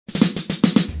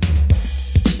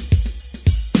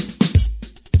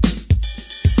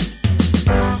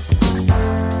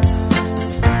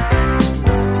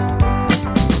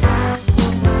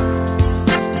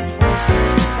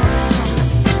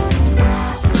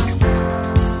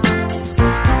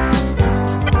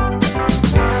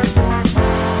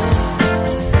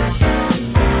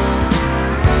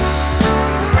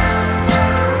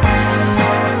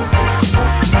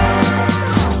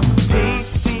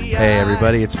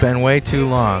everybody. It's been way too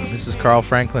long. This is Carl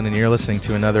Franklin, and you're listening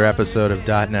to another episode of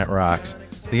 .NET Rocks,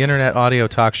 the internet audio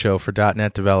talk show for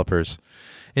 .NET developers.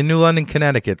 In New London,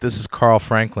 Connecticut, this is Carl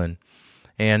Franklin,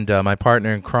 and my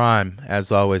partner in crime,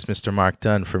 as always, Mr. Mark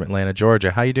Dunn from Atlanta,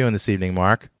 Georgia. How you doing this evening,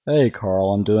 Mark? Hey,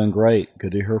 Carl. I'm doing great.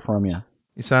 Good to hear from you.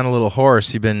 You sound a little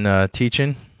hoarse. You been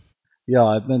teaching? Yeah,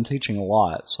 I've been teaching a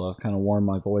lot, so I've kind of worn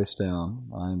my voice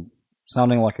down. I'm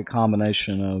sounding like a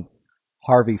combination of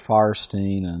Harvey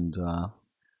Fierstein and,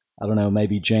 I don't know,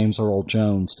 maybe James Earl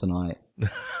Jones tonight.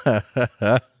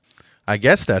 I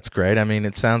guess that's great. I mean,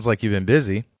 it sounds like you've been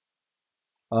busy.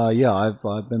 Yeah,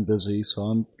 I've been busy, so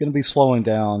I'm going to be slowing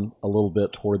down a little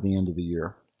bit toward the end of the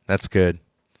year. That's good.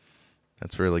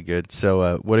 That's really good.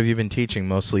 So what have you been teaching?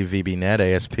 Mostly VBNet,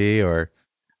 ASP, or?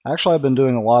 Actually, I've been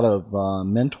doing a lot of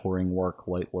mentoring work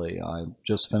lately. I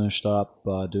just finished up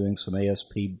doing some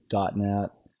ASP.NET,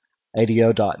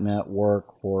 ADO.NET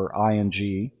work for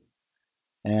ING,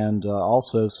 and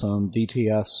also some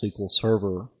DTS SQL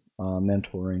Server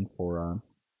mentoring for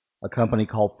a company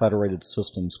called Federated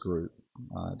Systems Group.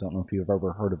 I don't know if you've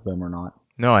ever heard of them or not.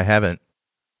 No, I haven't.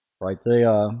 Right,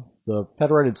 the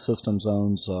Federated Systems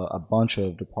owns a bunch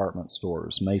of department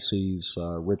stores. Macy's,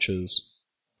 Rich's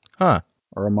Huh.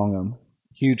 are among them.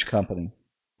 Huge company.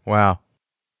 Wow.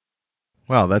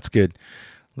 Well, that's good.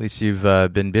 At least you've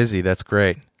been busy. That's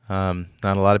great. Not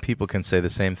a lot of people can say the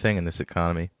same thing in this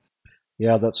economy.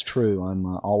 Yeah, that's true. I'm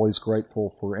always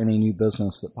grateful for any new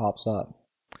business that pops up.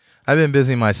 I've been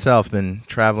busy myself, been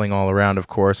traveling all around, of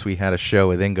course. We had a show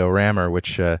with Ingo Rammer,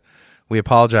 which we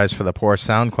apologize for the poor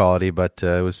sound quality, but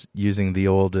it was using the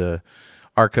old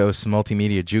Arcos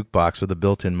multimedia jukebox with a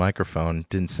built-in microphone.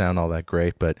 Didn't sound all that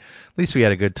great, but at least we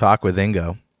had a good talk with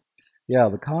Ingo. Yeah,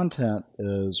 the content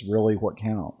is really what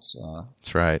counts.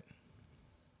 That's right.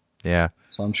 Yeah.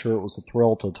 So I'm sure it was a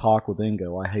thrill to talk with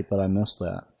Ingo. I hate that I missed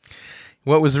that.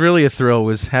 What was really a thrill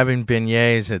was having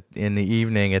beignets in the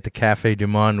evening at the Café du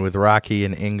Monde with Rocky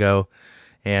and Ingo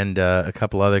and a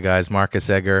couple other guys, Marcus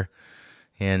Egger,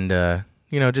 and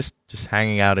just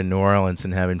hanging out in New Orleans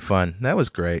and having fun. That was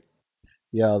great.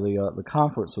 Yeah, the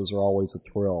conferences are always a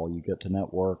thrill. You get to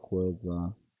network with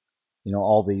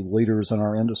all the leaders in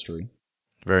our industry.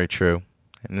 Very true.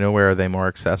 And nowhere are they more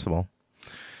accessible.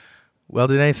 Well,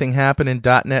 did anything happen in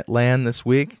 .NET land this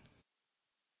week?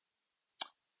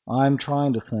 I'm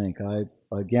trying to think. I,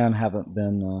 again, haven't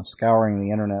been scouring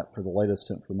the internet for the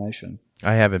latest information.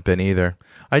 I haven't been either.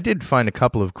 I did find a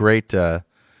couple of great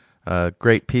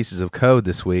pieces of code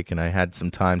this week, and I had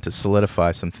some time to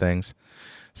solidify some things.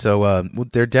 So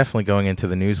they're definitely going into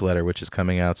the newsletter, which is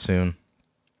coming out soon.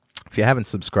 If you haven't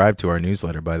subscribed to our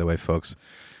newsletter, by the way, folks,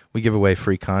 we give away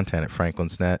free content at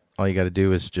Franklins.net. All you got to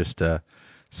do is just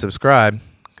subscribe.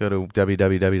 Go to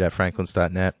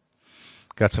www.franklins.net.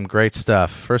 Got some great stuff.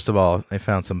 First of all, I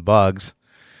found some bugs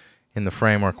in the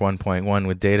framework 1.1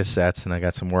 with data sets, and I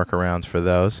got some workarounds for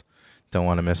those. Don't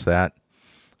want to miss that.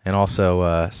 And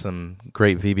also some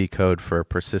great VB code for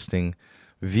persisting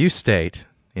view state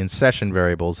in session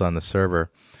variables on the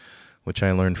server, which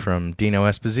I learned from Dino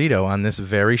Esposito on this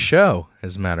very show,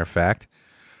 as a matter of fact.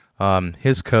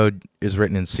 His code is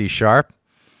written in C#,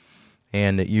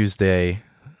 and it used a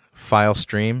file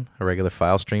stream, a regular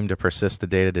file stream, to persist the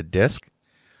data to disk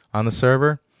on the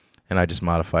server, and I just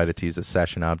modified it to use a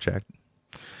session object.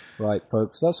 Right,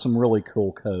 folks, that's some really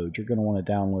cool code. You're going to want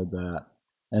to download that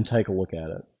and take a look at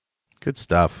it. Good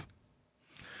stuff.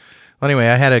 Well, anyway,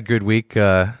 I had a good week.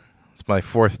 It's my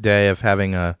fourth day of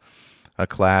having a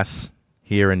class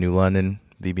here in New London,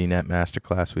 VBNet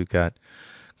Masterclass. We've got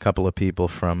a couple of people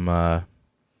from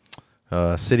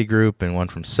Citigroup and one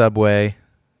from Subway.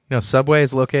 You know, Subway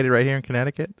is located right here in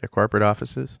Connecticut, their corporate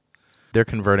offices. They're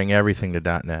converting everything to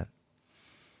 .NET.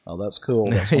 Oh, that's cool.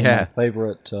 That's one of my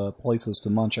favorite places to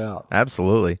munch out.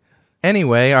 Absolutely.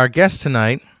 Anyway, our guest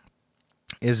tonight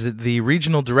is the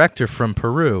regional director from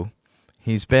Peru.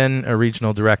 He's been a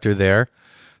regional director there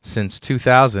since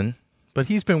 2000, but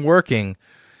he's been working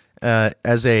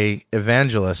as a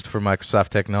evangelist for Microsoft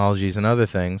Technologies and other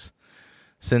things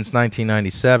since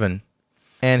 1997,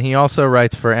 and he also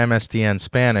writes for MSDN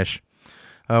Spanish.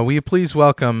 Will you please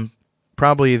welcome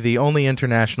probably the only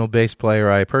international bass player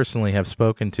I personally have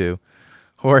spoken to,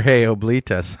 Jorge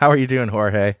Oblitas. How are you doing,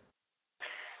 Jorge?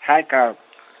 Hi, Carl.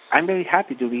 I'm very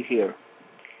happy to be here.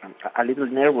 I'm a little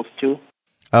nervous, too.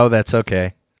 Oh, that's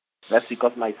okay. That's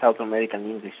because my South American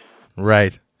English.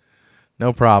 Right.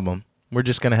 No problem. We're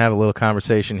just going to have a little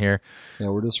conversation here. Yeah,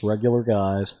 we're just regular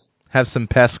guys. Have some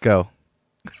pesco.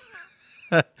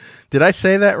 Did I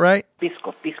say that right?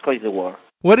 Pisco. Pisco is the word.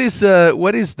 What is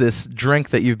this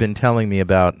drink that you've been telling me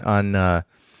about on the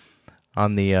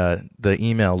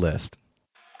email list?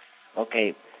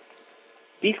 Okay,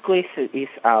 pisco is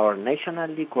our national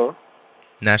liquor.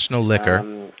 National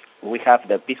liquor. We have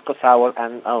the pisco sour,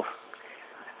 and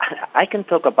I can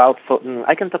talk about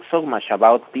I can talk so much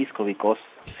about pisco because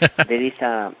there is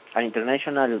an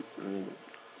international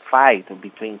fight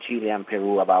between Chile and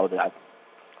Peru about that.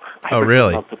 I Oh, prefer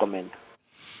really? not to comment.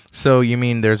 So you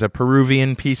mean there's a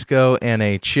Peruvian pisco and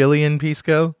a Chilean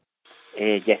pisco?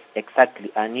 Yes,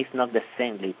 exactly, and it's not the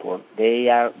same liquor. They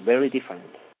are very different.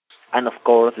 And of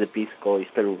course, the pisco is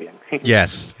Peruvian.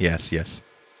 Yes, yes, yes.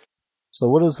 So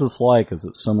what is this like? Is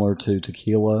it similar to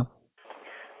tequila?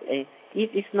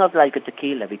 It's not like a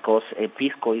tequila because a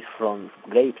pisco is from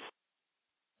grapes.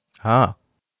 Ah,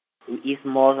 It's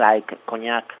more like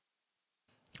cognac.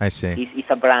 I see. It's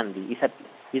a brandy.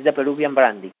 It's a Peruvian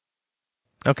brandy.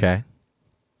 Okay.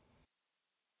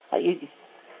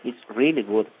 It's really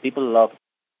good. People love it.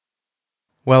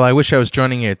 Well, I wish I was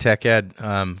joining you at Tech Ed.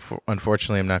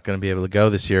 Unfortunately, I'm not going to be able to go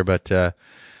this year, but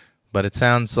it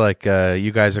sounds like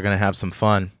you guys are going to have some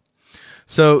fun.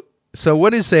 So,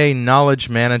 what does a knowledge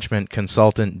management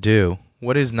consultant do?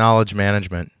 What is knowledge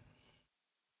management?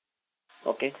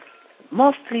 Okay.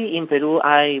 Mostly in Peru,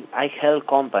 I help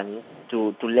companies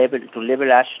to leverage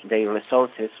their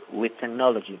resources with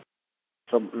technology.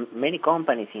 So many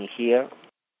companies in here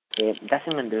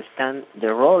doesn't understand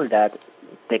the role that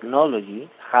technology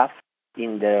has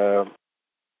in their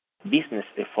business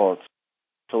efforts.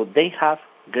 So they have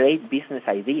great business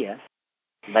ideas,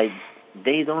 but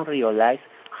they don't realize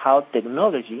how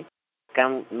technology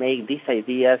can make these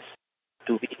ideas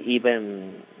to be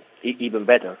even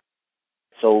better.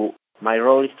 So my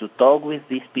role is to talk with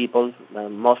these people,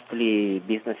 mostly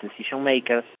business decision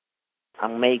makers,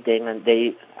 and make them and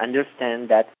they understand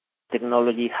that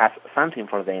technology has something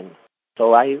for them.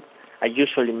 So I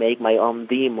usually make my own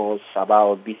demos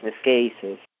about business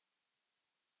cases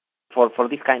for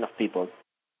this kind of people.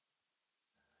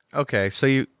 Okay, so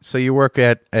you work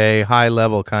at a high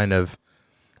level, kind of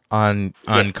Yes.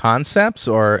 on concepts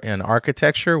or in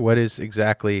architecture. What is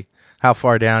exactly? How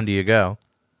far down do you go?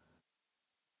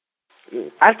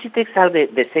 Architects are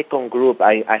the second group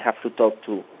I have to talk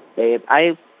to.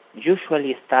 I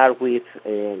usually start with,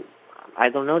 I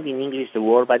don't know in English the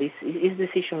word, but it's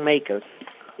decision makers.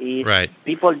 It's Right.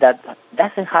 people that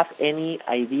doesn't have any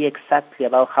idea exactly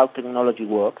about how technology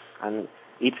works, and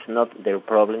it's not their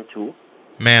problem too. Um,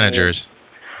 Managers.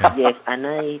 Yeah. yes, and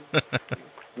I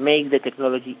make the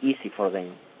technology easy for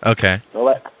them. Okay. So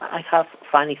I have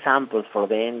fun examples for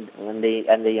them, and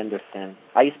they understand.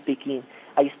 I speak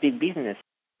business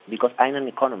because I'm an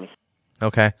economist.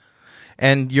 Okay.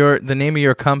 And the name of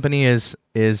your company is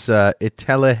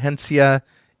Inteligencia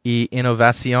y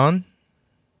Innovación.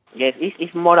 Yes,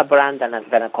 it's more a brand than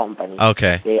a company.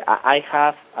 Okay. I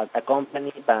have a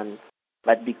company,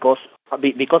 but because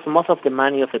most of the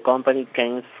money of the company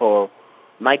came for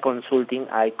my consulting,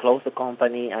 I closed the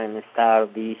company and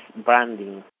start this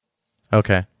branding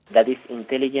Okay. that is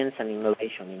intelligence and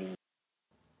innovation in English.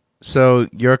 So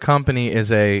your company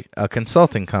is a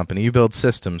consulting company. You build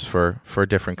systems for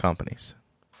different companies.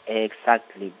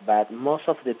 Exactly, but most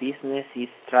of the business is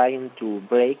trying to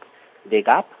break the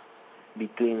gap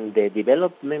between the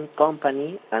development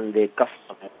company and the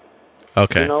customer. You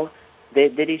Okay. know,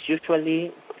 there is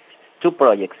usually two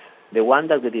projects: the one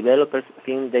that the developers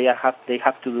think they have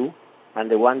to do, and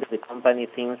the one that the company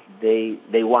thinks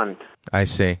they want. I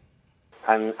see.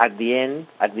 And at the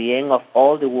end of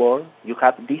all the work, you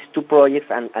have these two projects,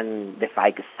 and the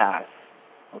fight starts.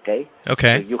 Okay, so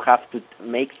Okay. you have to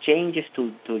make changes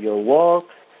to your work,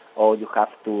 or you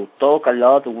have to talk a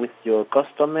lot with your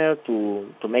customer to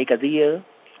make a deal,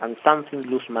 and something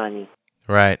lose money.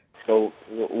 Right. So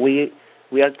we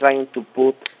are trying to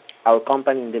put our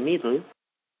company in the middle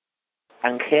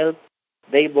and help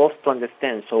they both to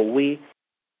understand. So we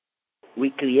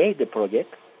create the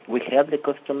project. We help the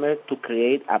customer to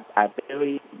create a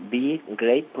very big,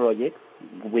 great project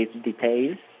with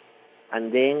details,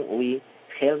 and then we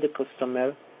help the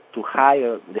customer to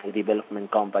hire the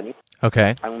development company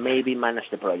Okay. and maybe manage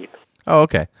the project. Oh,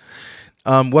 okay.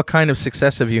 What kind of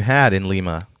success have you had in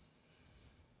Lima?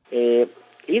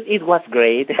 It was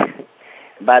great,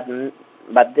 but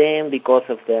but then because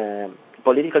of the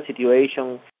political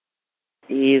situation,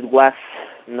 it was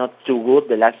not too good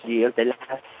the last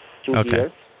two Okay.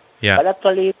 years. Yeah. But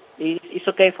actually, it's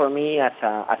okay for me as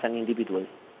an individual.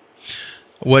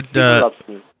 What? People love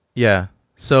me. Yeah.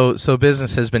 So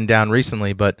business has been down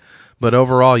recently, but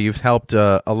overall, you've helped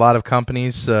a lot of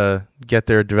companies get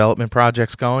their development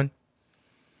projects going.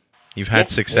 You've had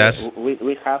Yes, success.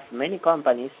 we have many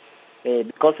companies.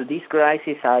 Because of this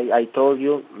crisis, I told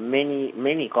you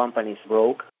many companies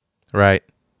broke. Right.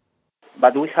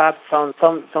 but we have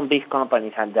some big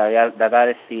companies and that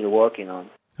are still working on.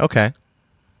 Okay.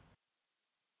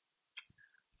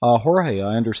 Jorge,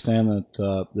 I understand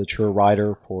that you're a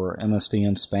writer for MSD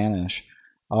in Spanish.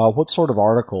 What sort of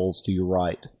articles do you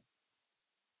write?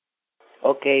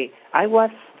 Okay, I'm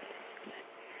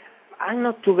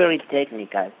not too very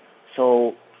technical,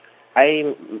 so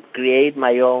I create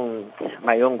my own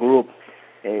group.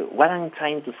 What I'm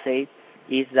trying to say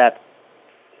is that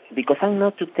because I'm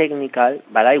not too technical,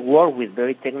 but I work with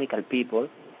very technical people,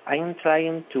 I am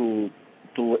trying to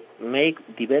make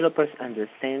developers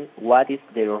understand what is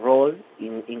their role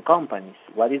in companies,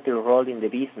 what is their role in the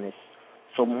business.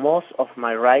 So most of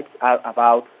my writes are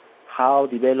about how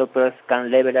developers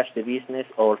can leverage the business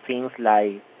or things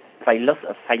like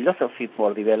philosophy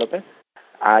for developers.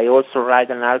 I also write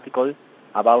an article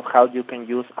about how you can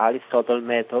use Aristotle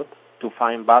method to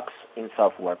find bugs in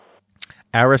software.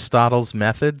 Aristotle's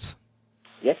methods?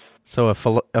 Yes? So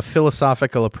a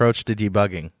philosophical approach to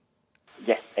debugging.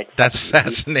 Yes, exactly. That's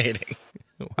fascinating.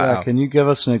 Wow. Yeah, can you give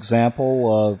us an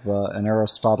example of an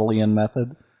Aristotelian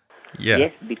method? Yeah.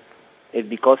 Yes,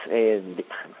 because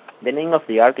the name of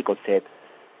the article said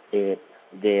the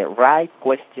right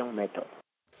question method.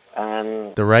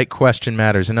 The right question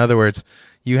matters. In other words,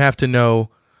 you have to know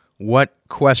what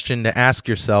question to ask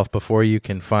yourself before you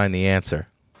can find the answer.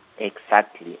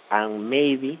 Exactly. And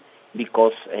maybe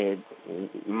because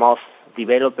most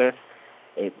developers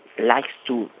likes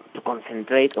to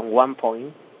concentrate on one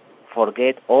point,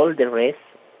 forget all the rest,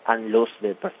 and lose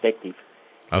the perspective.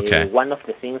 Okay. One of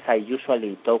the things I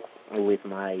usually talk with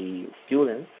my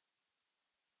students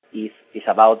is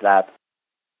about that.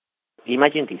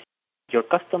 Imagine this. Your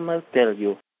customer tells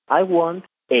you, I want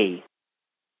A.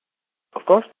 Of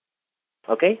course,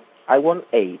 okay? I want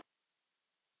A.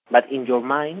 But in your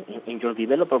mind, in your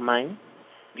developer mind,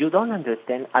 you don't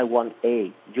understand I want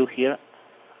A. You hear,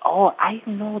 oh, I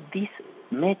know this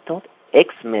method,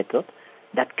 X method,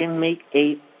 that can make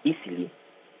A easily.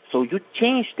 So you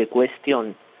change the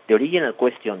question, the original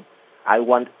question, I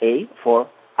want A, for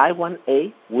I want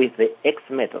A with the X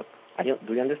method.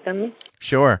 Do you understand me?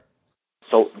 Sure.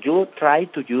 So you try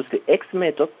to use the X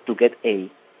method to get A,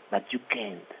 but you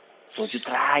can't. So you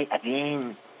try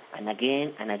again and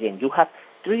again and again. You have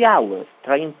 3 hours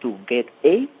trying to get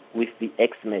A with the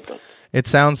X method. It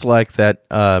sounds like that.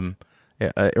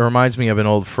 It reminds me of an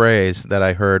old phrase that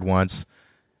I heard once.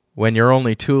 When your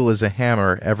only tool is a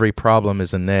hammer, every problem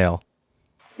is a nail.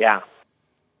 Yeah.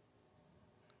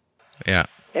 Yeah.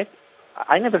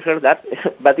 I never heard that,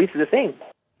 but it's the same.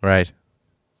 Right.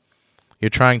 You're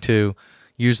trying to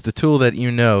use the tool that you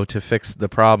know to fix the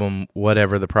problem,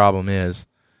 whatever the problem is,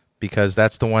 because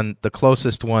that's the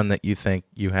closest one that you think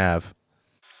you have.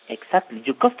 Exactly.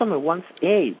 Your customer wants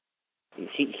A.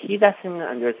 He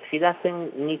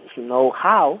doesn't need to know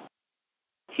how.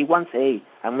 He wants A,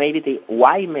 and maybe the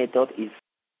Y method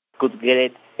could get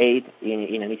it A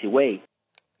in an easy way.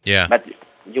 Yeah. But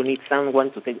you need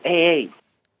someone to say, hey,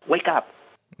 wake up,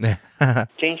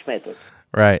 change method.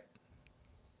 Right.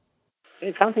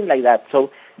 It's something like that.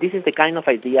 So this is the kind of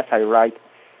ideas I write.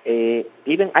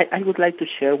 Even I would like to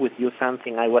share with you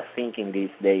something I was thinking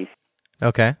these days.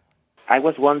 Okay. I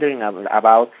was wondering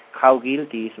about how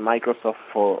guilty is Microsoft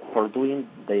for doing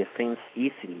the things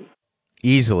easily.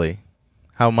 Easily.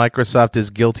 How Microsoft is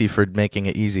guilty for making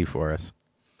it easy for us.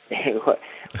 Okay.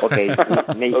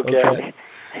 Okay.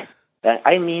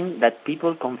 I mean that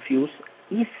people confuse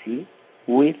easy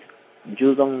with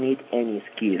you don't need any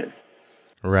skills.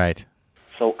 Right.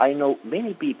 So I know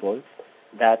many people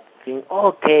that think,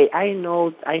 okay, I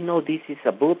know this is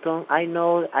a button, I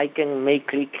know I can make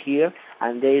click here,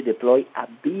 and they deploy a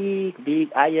big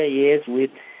IIS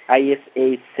with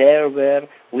ISA server,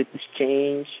 with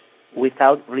Exchange,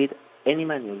 without read any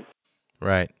manual.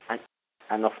 Right.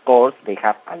 And of course, they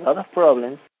have a lot of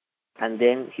problems, and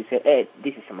then he said, hey,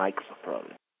 this is a Microsoft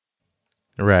problem.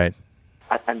 Right.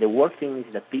 And the worst thing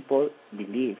is that people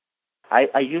believe.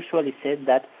 I usually said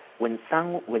that when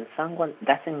someone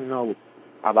doesn't know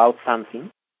about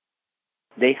something,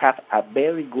 they have a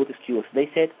very good excuse. They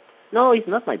said, no, it's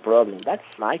not my problem. That's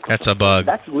Microsoft. That's a bug.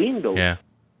 That's Windows. Yeah.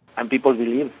 And people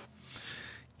believe.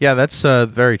 Yeah, that's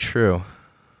very true.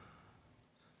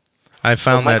 I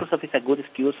found so Microsoft is a good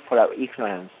excuse for our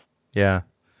ignorance. Yeah.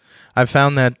 I've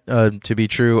found that to be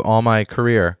true all my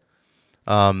career,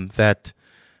 that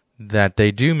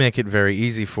they do make it very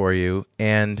easy for you.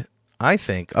 And I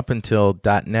think up until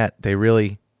 .NET, they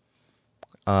really,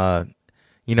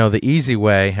 the easy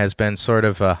way has been sort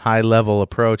of a high-level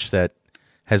approach that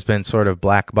has been sort of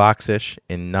black box-ish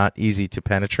and not easy to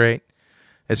penetrate,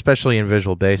 especially in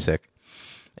Visual Basic.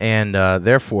 And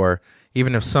therefore,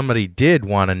 even if somebody did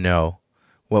want to know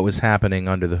what was happening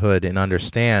under the hood and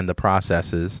understand the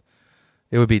processes,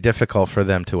 it would be difficult for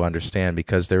them to understand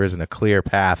because there isn't a clear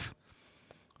path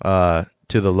to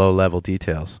the low-level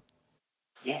details.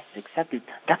 Yes, exactly.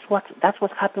 That's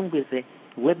what happened with the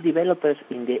web developers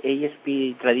in the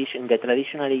ASP tradition, the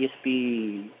traditional ASP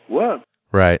world.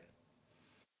 Right.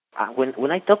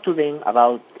 When I talk to them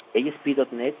about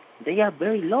ASP.NET, they are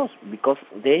very lost because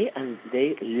they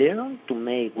learn to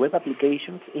make web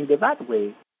applications in the bad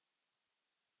way.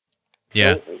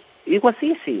 Yeah. So it was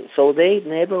easy. So they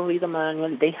never read a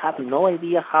manual. They have no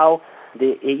idea how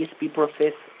the ASP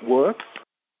process works,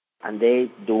 and they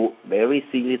do very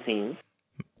silly things.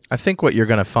 I think what you're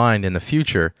going to find in the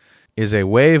future is a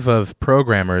wave of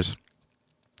programmers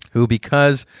who,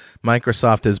 because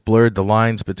Microsoft has blurred the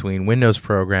lines between Windows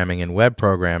programming and web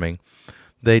programming,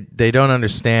 they don't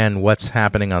understand what's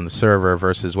happening on the server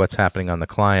versus what's happening on the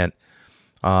client.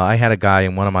 I had a guy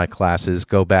in one of my classes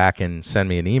go back and send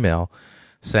me an email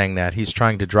saying that he's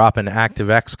trying to drop an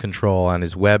ActiveX control on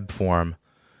his web form,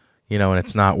 and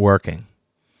it's not working.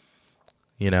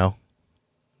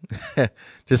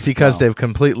 Just because they've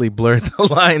completely blurred the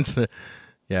lines.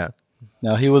 Yeah.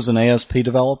 Now, he was an ASP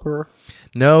developer?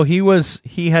 No,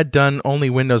 he had done only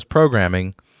Windows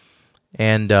programming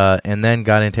and then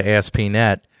got into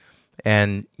ASP.NET.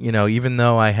 And, even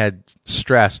though I had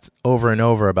stressed over and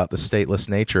over about the stateless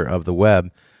nature of the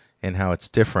web and how it's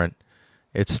different,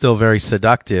 it's still very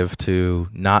seductive to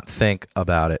not think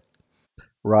about it.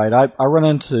 Right. I run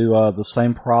into the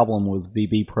same problem with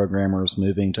VB programmers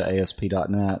moving to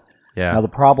ASP.NET. Yeah. Now, the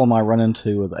problem I run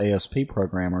into with ASP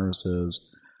programmers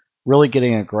is really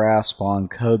getting a grasp on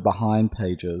code behind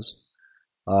pages,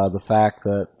 the fact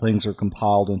that things are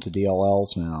compiled into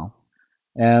DLLs now,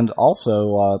 and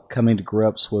also coming to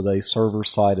grips with a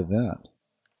server-side event.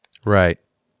 Right.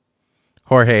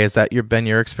 Jorge, has that been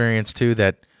your experience too,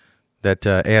 that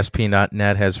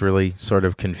ASP.NET has really sort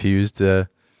of confused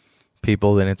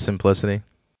people in its simplicity?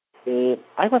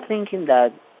 I was thinking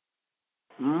that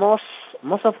most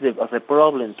of the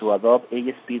problem to adopt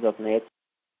ASP.NET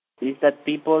is that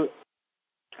people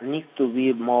need to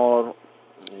be more.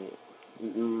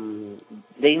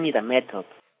 They need a method.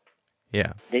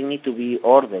 Yeah. They need to be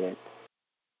ordered,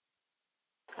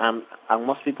 and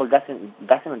most people doesn't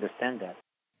understand that.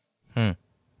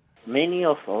 Many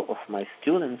of my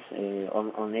students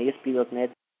on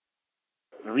ASP.NET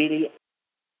really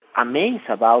amazed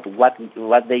about what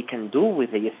they can do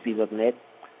with ASP.NET,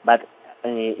 but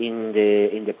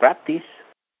in the practice,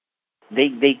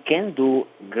 they can do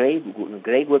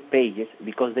great web pages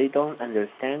because they don't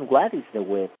understand what is the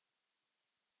web,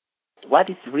 what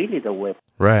is really the web.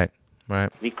 Right.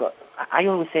 Because I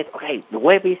always said, okay, the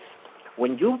web is,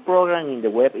 when you program in the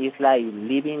web, it's like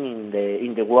living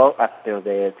in the world after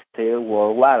the Third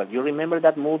World War. You remember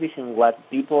that movies in what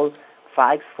people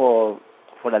fight for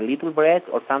a little bread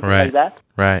or something like that?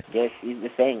 Right. Yes, it's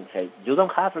the same. So you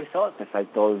don't have resources, I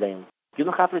told them. You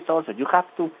don't have resources. You have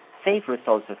to save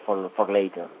resources for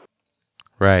later.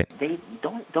 Right. They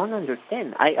don't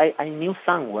understand. I knew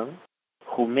someone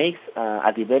who makes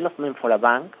a development for a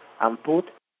bank and put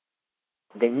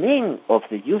the name of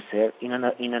the user in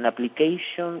an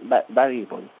application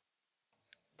variable.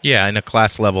 Yeah, in a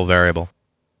class level variable.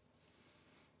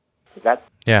 That's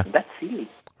silly.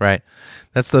 Right.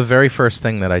 That's the very first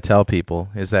thing that I tell people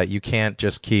is that you can't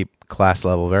just keep class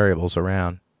level variables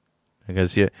around.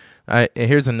 Because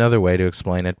here's another way to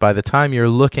explain it. By the time you're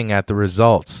looking at the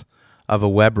results of a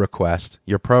web request,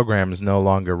 your program is no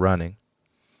longer running.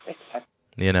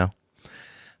 That's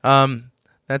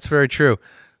very true.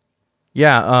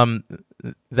 Yeah,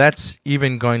 that's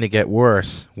even going to get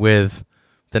worse with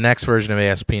the next version of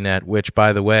ASP.NET, which,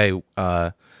 by the way,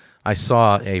 I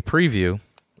saw a preview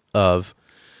of.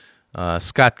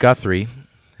 Scott Guthrie,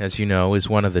 as you know, is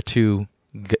one of the two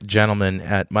gentlemen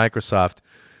at Microsoft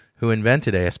who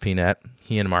invented ASP.NET,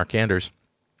 he and Mark Anders.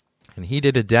 And he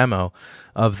did a demo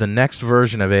of the next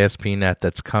version of ASP.NET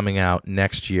that's coming out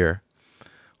next year.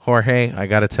 Jorge, I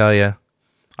got to tell you,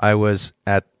 I was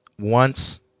at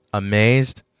once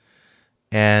amazed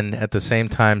and at the same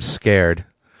time scared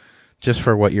just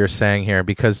for what you're saying here,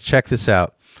 because check this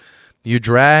out. You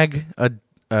drag a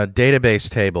database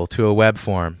table to a web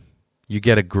form, you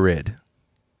get a grid.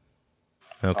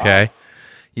 Okay? Wow.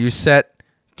 You set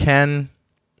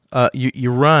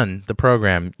you run the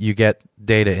program, you get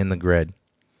data in the grid.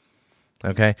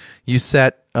 Okay? You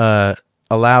set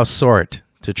allow sort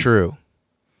to true.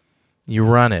 You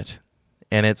run it,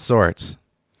 and it sorts.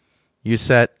 You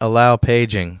set allow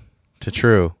paging to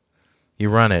true. You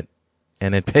run it,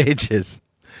 and it pages.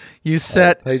 You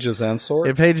set pages and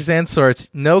sorts. Pages and sorts,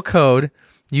 no code.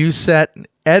 You set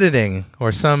editing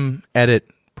or some edit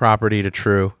property to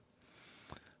true.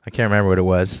 I can't remember what it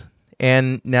was.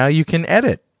 And now you can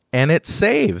edit, and it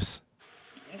saves.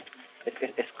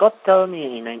 Scott told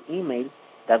me in an email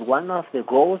that one of the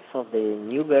goals of the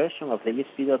new version of the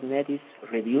ASP.NET is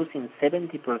reducing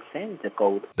 70% the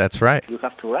code. That's right. You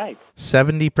have to write.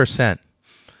 70%.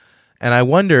 And I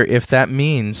wonder if that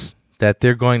means that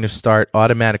they're going to start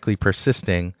automatically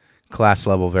persisting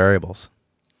class-level variables.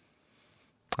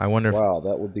 I wonder Wow,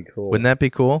 that would be cool. Wouldn't that be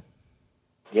cool?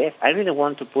 Yes, I really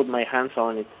want to put my hands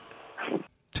on it.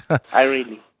 I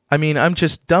really. I mean, I'm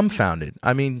just dumbfounded.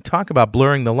 I mean, talk about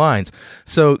blurring the lines.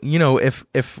 So,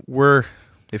 if we're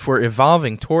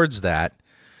evolving towards that,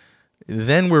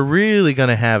 then we're really going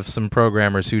to have some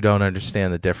programmers who don't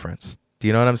understand the difference. Do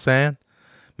you know what I'm saying?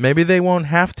 Maybe they won't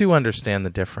have to understand the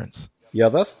difference. Yeah,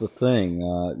 that's the thing.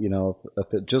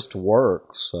 If it just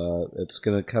works, it's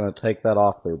going to kind of take that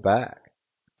off their back.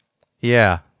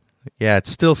 Yeah, it's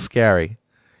still scary.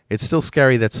 It's still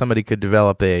scary that somebody could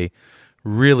develop a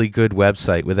really good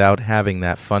website without having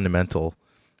that fundamental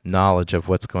knowledge of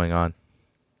what's going on.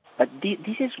 But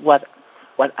this is what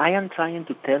I am trying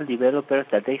to tell developers,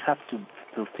 that they have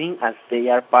to think as they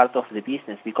are part of the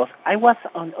business. Because I was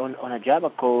on a Java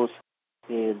course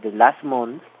the last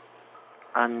month,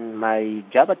 and my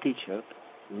Java teacher,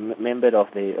 member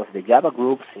of the Java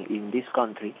groups in this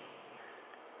country,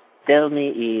 tell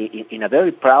me in a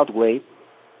very proud way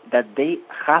that they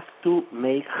have to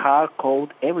make hard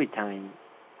code every time,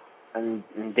 and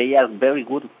they are very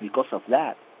good because of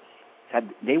that. That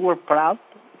they were proud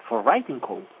for writing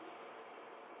code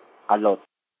a lot.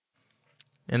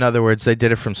 In other words, they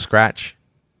did it from scratch.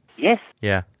 Yes.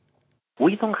 Yeah.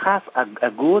 We don't have a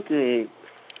good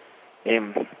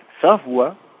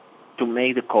software to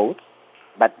make the code,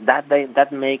 but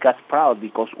that make us proud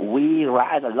because we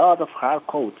write a lot of hard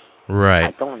code. Right.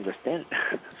 I don't understand.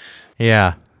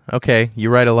 Yeah. Okay, you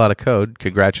write a lot of code.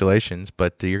 Congratulations,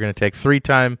 but you're going to take three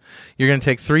times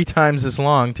as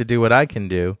long to do what I can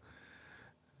do.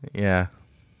 Yeah.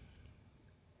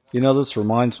 This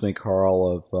reminds me,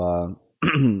 Carl, of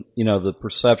the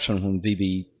perception when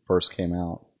VB first came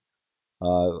out.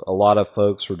 A lot of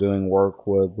folks were doing work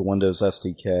with the Windows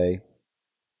SDK,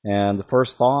 and the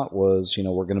first thought was,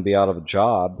 we're going to be out of a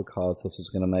job because this is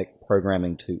going to make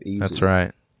programming too easy. That's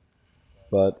right.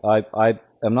 But I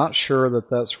am not sure that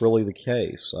that's really the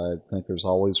case. I think there's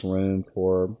always room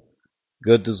for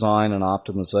good design and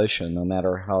optimization, no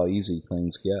matter how easy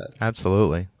things get.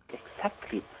 Absolutely.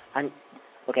 Exactly. And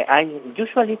okay, I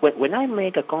usually when I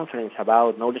make a conference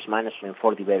about knowledge management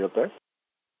for developers,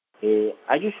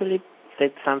 I usually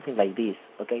say something like this.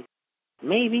 Okay,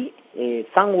 maybe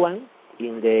someone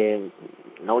in the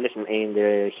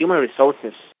human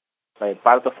resources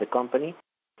part of the company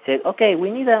said, okay,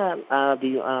 we need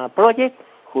a project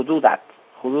who do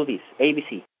this,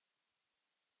 ABC.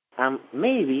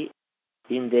 Maybe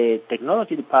in the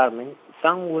technology department,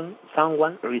 someone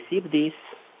received this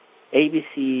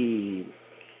ABC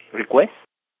request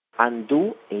and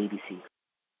do ABC.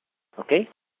 Okay?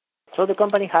 So the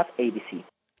company has ABC.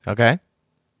 Okay.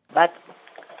 But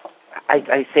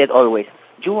I said always,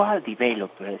 you are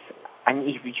developers, and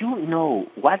if you know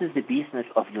what is the business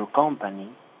of your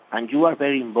company, and you are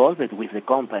very involved with the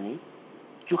company,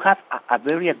 you have a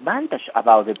very advantage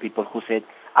about the people who said,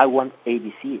 I want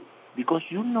ABC, because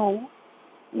you know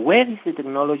where is the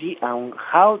technology and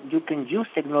how you can use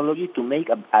technology to make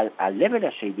a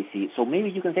leverage ABC. So maybe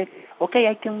you can say, okay,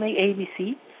 I can make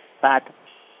ABC, but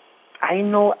I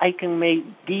know I can make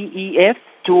DEF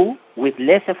too with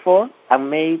less effort and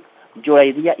make your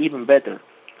idea even better.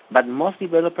 But most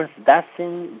developers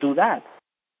doesn't do that.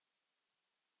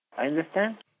 I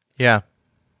understand? Yeah.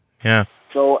 Yeah.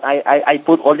 So I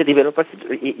put all the developers,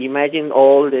 imagine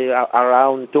all the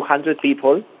around 200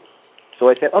 people. So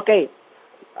I said, okay,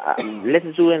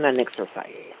 let's do an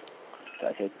exercise. So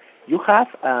I said, you have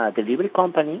a delivery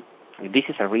company. This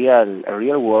is a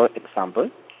real world example.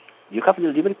 You have a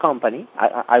delivery company.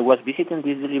 I was visiting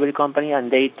this delivery company, and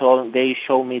they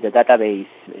showed me the database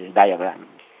diagram.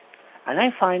 And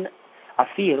I find a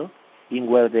field in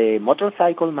where the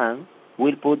motorcycle man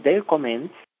will put their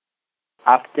comments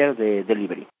after the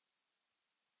delivery.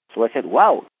 So I said,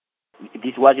 wow,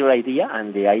 this was your idea?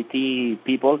 And the IT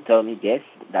people tell me, yes,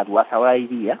 that was our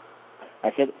idea.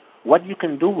 I said, what you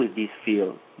can do with this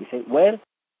field? He said, well,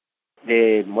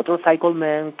 the motorcycle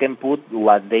man can put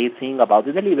what they think about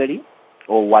the delivery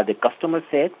or what the customer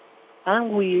said,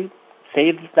 and we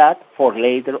save that for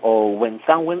later, or when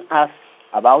someone asks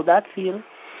about that field,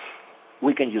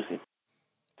 we can use it.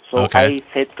 So Okay. I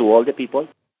said to all the people,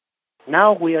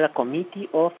 Now we are a committee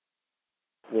of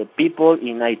people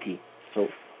in IT. So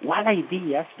what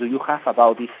ideas do you have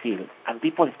about this field? And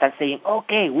people start saying,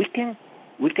 okay, we can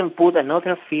put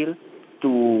another field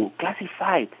to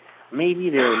classify it. Maybe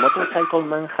the motorcycle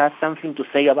man has something to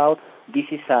say about this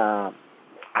is a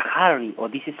hurry or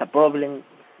this is a problem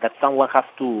that someone has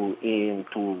to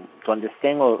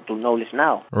understand or to knowledge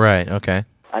now. Right. Okay.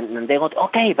 And they go,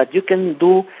 okay, but you can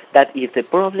do that if the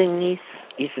problem is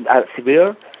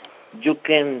severe, you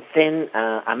can send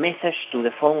a message to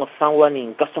the phone of someone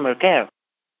in customer care.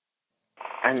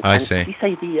 I And see. these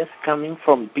ideas coming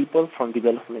from people from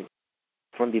development,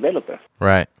 from developers,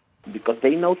 Right. because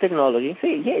they know technology.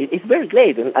 See, yeah, it's very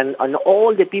great, and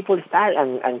all the people start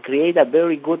and create a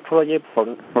very good project for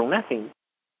nothing.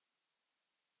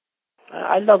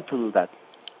 I love to do that.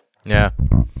 Yeah.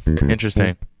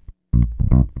 Interesting.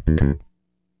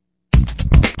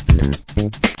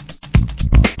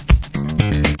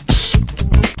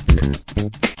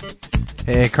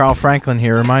 Hey, Carl Franklin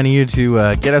here, reminding you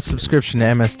to get a subscription to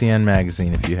MSDN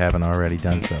Magazine if you haven't already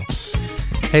done so.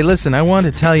 Hey, listen, I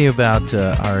wanted to tell you about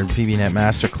our VBNet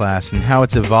Masterclass and how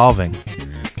it's evolving.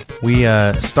 We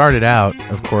started out,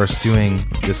 of course, doing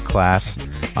this class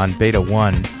on Beta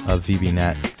 1 of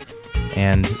VBNet,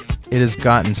 and it has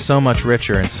gotten so much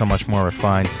richer and so much more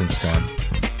refined since then.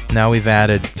 Now we've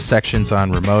added sections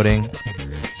on remoting,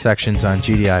 sections on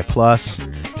GDI+,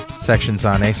 sections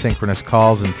on asynchronous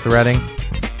calls and threading,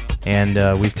 and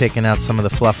we've taken out some of the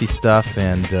fluffy stuff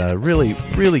and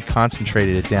really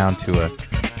concentrated it down to a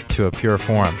pure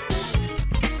form.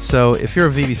 So if you're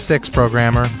a VB6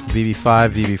 programmer,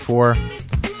 VB5,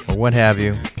 VB4, or what have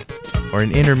you, or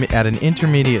at an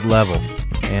intermediate level,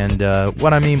 and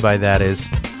what I mean by that is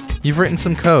you've written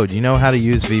some code, you know how to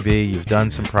use VB, you've done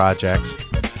some projects,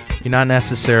 you not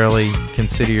necessarily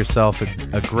consider yourself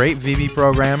a great VB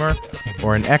programmer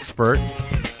or an expert,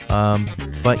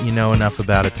 but you know enough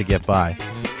about it to get by.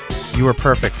 You are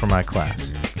perfect for my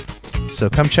class. So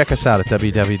come check us out at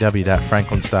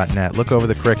www.franklins.net. Look over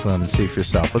the curriculum and see for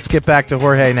yourself. Let's get back to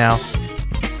Jorge now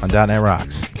on .NET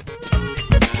Rocks.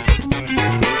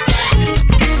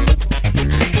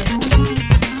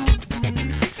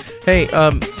 Hey,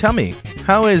 tell me,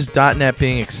 how is .NET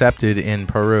being accepted in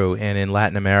Peru and in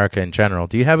Latin America in general?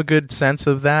 Do you have a good sense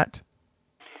of that?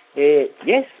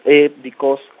 Yes,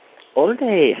 because all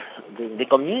the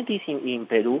communities in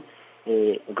Peru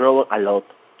grow a lot.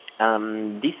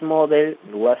 This model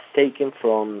was taken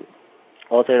from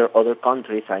other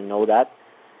countries, I know that,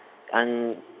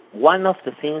 and one of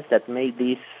the things that made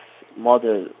this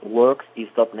model work is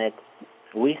 .NET.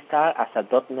 We start as a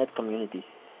 .NET community.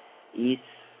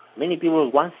 Many people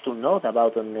want to know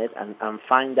about .NET and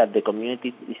find that the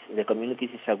community is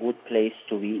a good place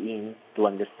to be in to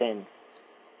understand.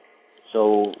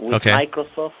 So with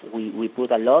Microsoft, we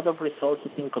put a lot of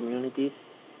resources in communities,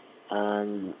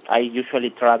 and I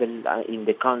usually travel in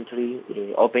the country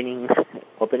opening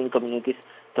communities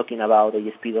talking about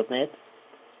ASP.NET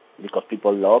because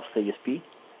people love ASP.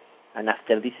 And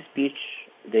after this speech,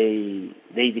 they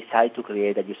decide to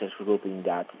create a users group in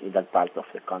that part of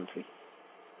the country,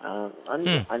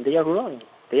 and they are growing.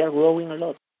 They are growing a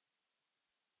lot.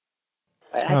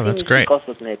 I think that's it's great. because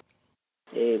of .NET.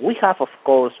 We have, of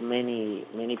course, many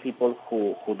people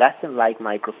who doesn't like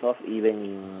Microsoft,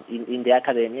 even in the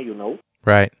academia, you know.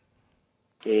 Right.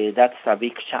 That's a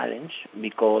big challenge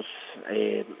because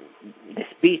the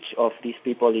speech of these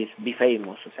people is be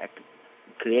famous, exactly.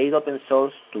 Create open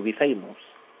source to be famous.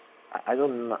 I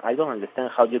don't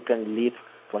understand how you can live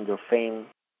from your fame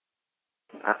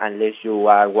unless you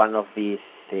are one of these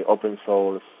open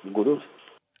source gurus.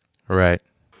 Right.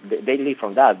 They live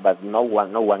from that, but no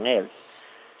one else.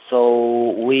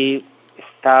 So we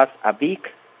start a big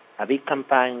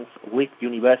campaign with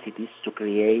universities to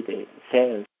create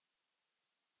cells,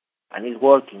 and it's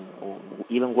working.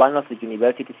 Even one of the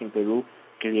universities in Peru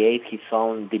create his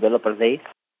own developer days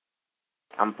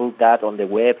and put that on the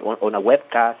web on a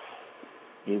webcast.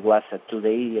 It was a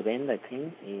 2-day event, I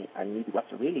think, and it was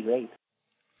really great.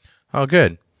 Oh,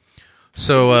 good.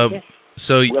 So, yes.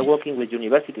 So we're working with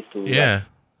universities to do that.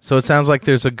 So it sounds like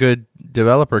there's a good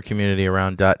developer community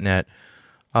around .NET.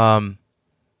 What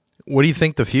do you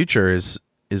think the future is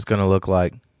going to look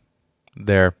like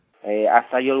there? As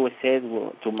I always said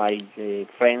to my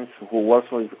friends who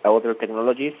work with other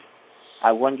technologies,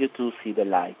 I want you to see the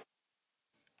light.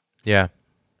 Yeah.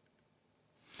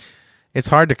 It's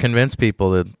hard to convince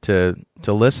people to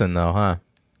listen, though, huh?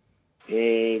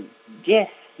 Yes,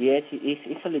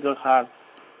 it's a little hard,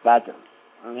 but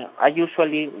I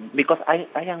usually, because I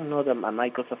am not a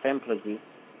Microsoft employee,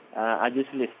 I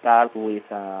usually start with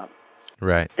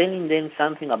Right. telling them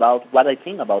something about what I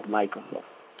think about Microsoft.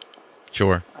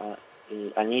 Sure.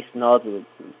 And it's not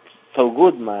so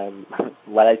good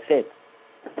what I said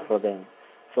for them.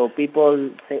 So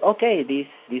people say, okay,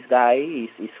 this guy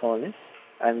is honest,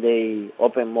 and they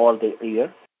open more their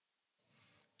ear,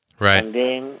 Right. and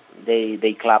then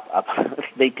they clap up,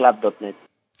 they clap .NET.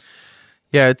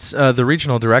 Yeah, it's the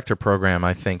regional director program.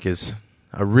 I think is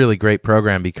a really great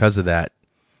program because of that.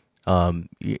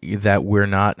 That we're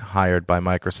not hired by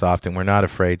Microsoft and we're not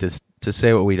afraid to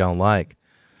say what we don't like.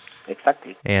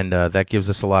 Exactly. And that gives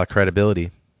us a lot of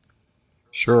credibility.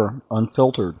 Sure,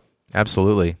 unfiltered.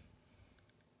 Absolutely.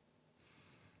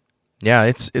 Yeah,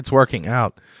 it's working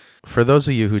out. For those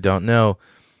of you who don't know,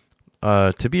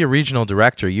 to be a regional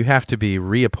director, you have to be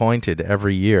reappointed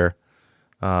every year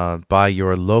by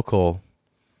your local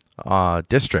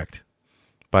district,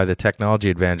 by the technology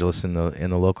evangelist in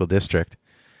the local district,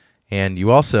 and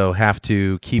you also have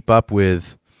to keep up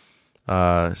with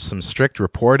some strict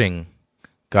reporting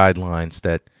guidelines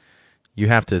that you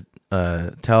have to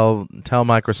tell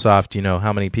Microsoft,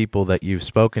 how many people that you've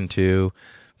spoken to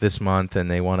this month, and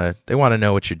they want to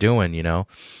know what you're doing,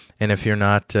 and if you're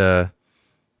not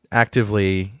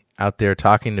actively out there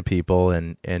talking to people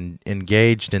and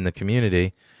engaged in the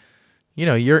community,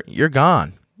 you're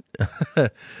gone.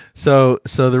 So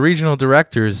the regional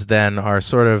directors then are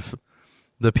sort of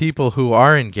the people who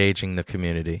are engaging the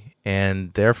community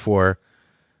and therefore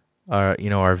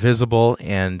are visible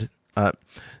and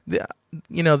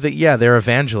they're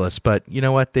evangelists, but you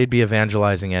know what? They'd be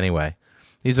evangelizing anyway.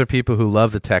 These are people who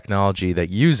love the technology,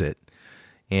 that use it,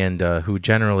 and who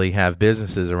generally have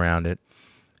businesses around it.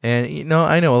 And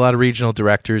I know a lot of regional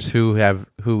directors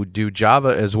who do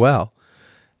Java as well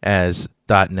as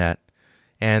 .NET,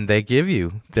 and they give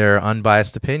you their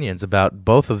unbiased opinions about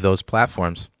both of those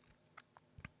platforms.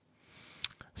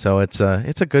 So it's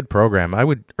a good program. I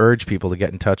would urge people to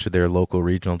get in touch with their local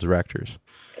regional directors.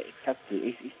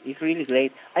 Exactly. It's really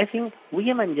great. I think we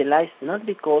evangelize not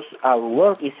because our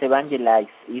work is evangelized.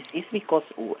 It's because,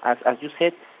 as you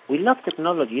said, we love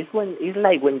technology. It's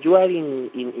like when you are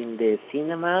in the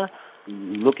cinema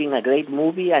looking a great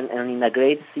movie, and in a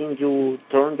great scene you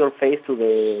turn your face to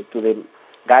the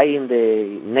guy in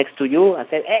the next to you and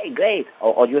say, "Hey, great!"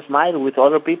 Or you smile with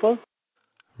other people.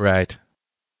 Right.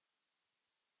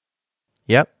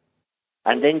 Yep.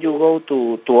 And then you go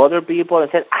to other people and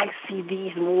say, I see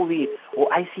this movie,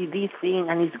 or I see this thing,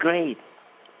 and it's great.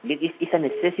 It's a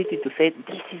necessity to say,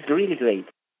 this is really great.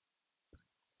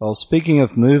 Well, speaking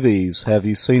of movies, have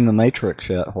you seen The Matrix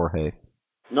yet, Jorge?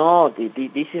 No,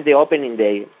 this is the opening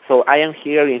day, so I am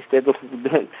here instead of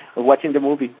watching the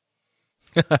movie.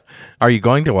 Are you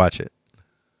going to watch it?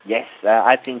 Yes,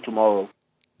 I think tomorrow.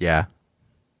 Yeah.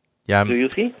 Yeah, Do I'm you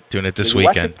see? doing it this Did you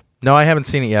watch weekend. it? No, I haven't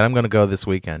seen it yet. I'm going to go this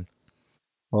weekend.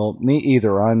 Well, me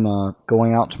either. I'm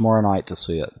going out tomorrow night to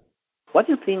see it. What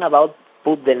do you think about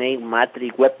put the name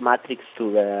Matrix, Web Matrix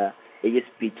to the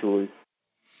ASP tool?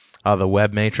 Oh, the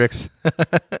Web Matrix.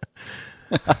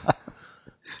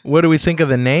 What do we think of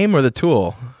the name or the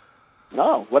tool?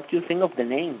 No, what do you think of the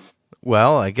name?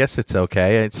 Well, I guess it's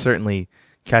okay. It certainly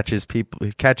catches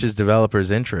developers'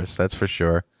 interest. That's for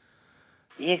sure.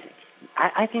 Yes,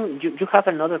 I think you have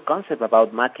another concept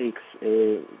about Matrix.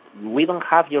 We don't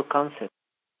have your concept.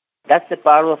 That's the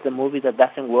part of the movie that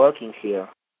doesn't work in here.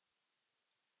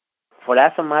 For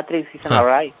us, a Matrix is an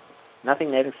alright,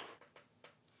 nothing else.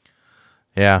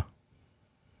 Yeah.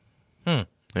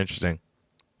 Interesting.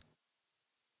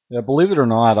 Yeah, believe it or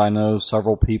not, I know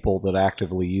several people that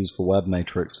actively use the Web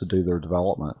Matrix to do their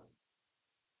development.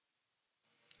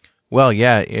 Well,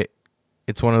 yeah,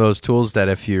 it's one of those tools that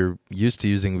if you're used to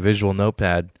using Visual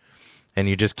Notepad and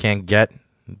you just can't get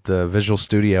the Visual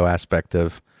Studio aspect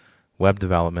of web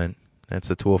development, that's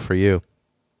a tool for you.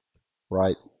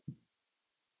 Right.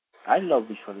 I love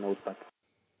Visual Notepad.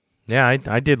 Yeah,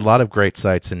 I did a lot of great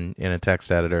sites in a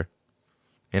text editor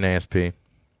in ASP.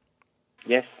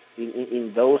 Yes,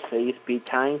 in those ASP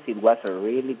times, it was a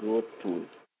really good tool.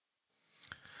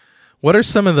 What are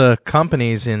some of the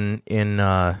companies in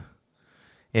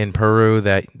Peru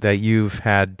that you've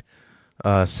had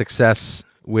success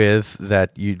with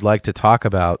that you'd like to talk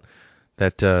about?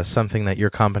 That something that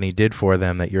your company did for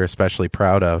them that you're especially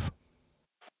proud of?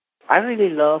 I really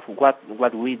love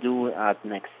what we do at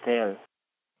Nextel.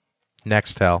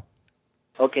 Nextel.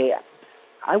 Okay,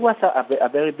 I was a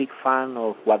very big fan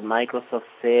of what Microsoft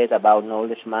said about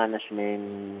knowledge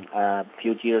management a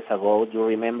few years ago. Do you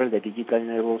remember the digital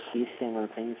nervous system and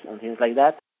things like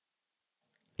that?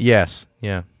 Yes.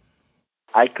 Yeah.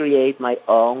 I create my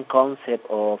own concept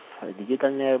of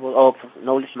digital nervous of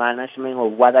knowledge management or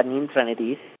what an intranet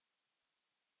is.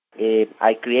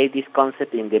 I create this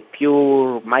concept in the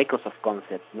pure Microsoft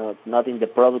concept, not in the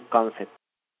product concept.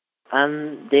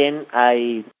 And then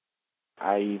I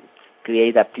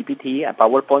create a PPT, a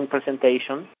PowerPoint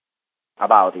presentation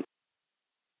about it.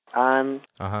 And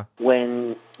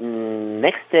when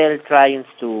Nextel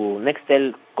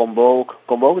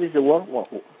convoke is the word? Well,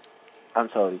 I'm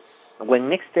sorry. When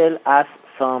Nextel asks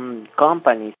some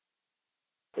companies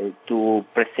to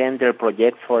present their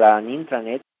projects for an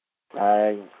intranet,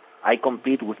 I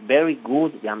compete with very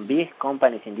good and big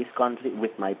companies in this country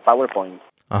with my PowerPoint.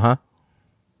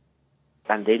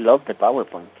 And they love the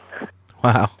PowerPoint.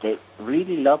 Wow. They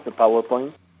really love the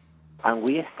PowerPoint. And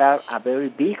we start a very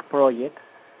big project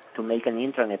to make an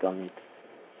intranet on it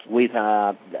with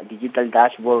a digital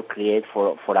dashboard created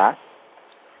for us.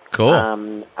 Cool.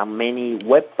 And many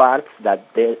web parts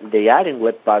that they are in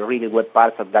really web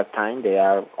parts at that time. They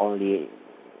are only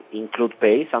include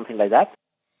pay, something like that.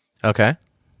 Okay.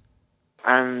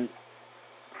 And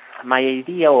my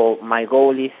idea or my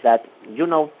goal is that,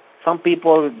 some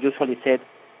people usually said,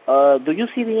 do you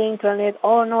see the intranet?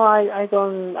 Oh no, I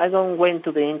don't went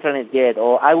to the intranet yet,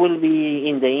 or I will be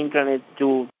in the intranet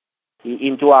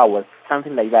in 2 hours,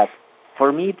 something like that.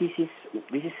 For me, this is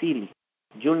silly.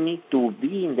 You need to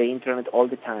be in the internet all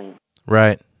the time.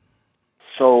 Right.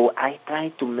 So I try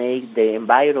to make the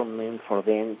environment for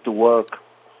them to work,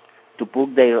 to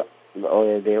put their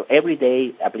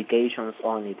everyday applications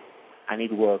on it, and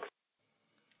it works.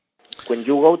 When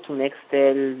you go to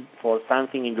Nextel for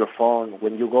something in your phone,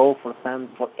 when you go for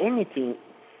anything,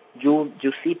 you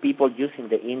see people using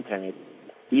the internet.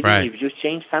 Even right. if you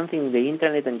change something in the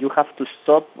internet and you have to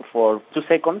stop for 2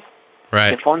 seconds,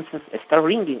 right. the phones start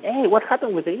ringing. Hey, what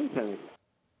happened with the internet?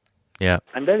 Yeah.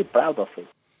 I'm very proud of it.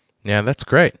 Yeah, that's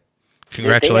great.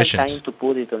 Congratulations. They are trying to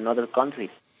put it in other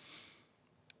countries.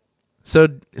 So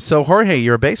Jorge,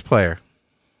 you're a bass player.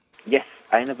 Yes,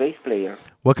 I'm a bass player.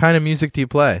 What kind of music do you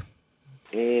play?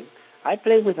 I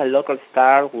play with a local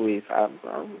star with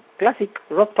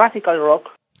classical rock.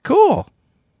 Cool.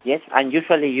 Yes, and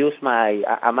usually use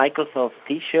a Microsoft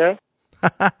T-shirt.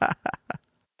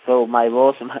 So my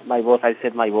boss, I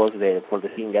said my boss for the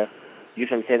singer,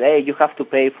 usually said, hey, you have to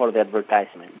pay for the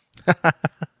advertisement.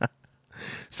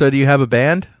 So do you have a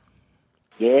band?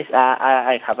 Yes,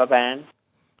 I have a band.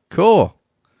 Cool.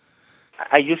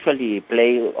 I usually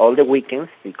play all the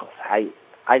weekends because I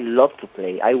love to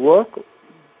play. I work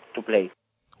to play.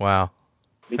 Wow.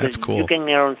 Because that's cool. You can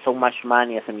earn so much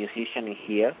money as a musician in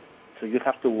here, so you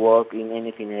have to work in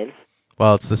anything else.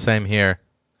 Well, it's the same here.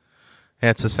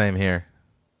 It's the same here.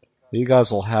 You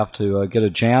guys will have to get a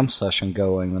jam session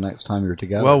going the next time you're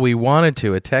together. Well, we wanted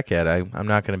to at Tech Ed. I'm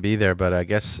not going to be there, but I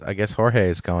guess Jorge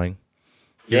is going.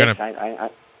 Yes,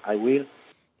 I will.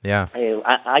 Yeah.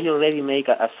 I already make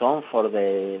a song for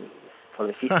the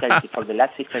fiscal for the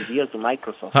last fiscal year to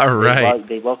Microsoft. All right.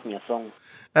 They bought me a song.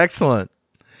 Excellent.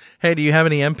 Hey, do you have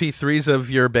any MP3s of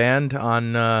your band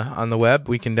on the web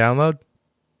we can download?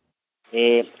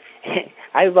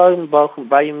 I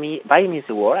buy me is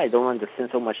the word. I don't understand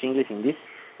so much English in this,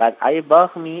 but I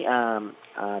bought me a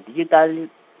digital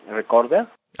recorder.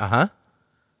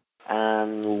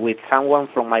 And with someone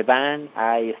from my band,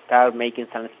 I start making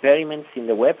some experiments in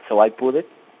the web, so I put it.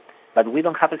 But we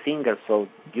don't have a singer, so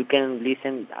you can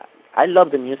listen. I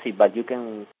love the music, but you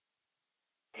can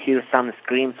hear some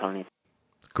screams on it.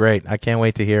 Great. I can't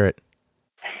wait to hear it.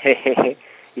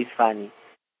 It's funny.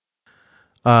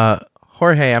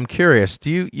 Jorge, I'm curious.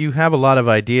 Do you have a lot of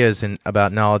ideas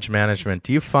about knowledge management?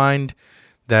 Do you find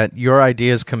that your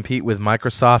ideas compete with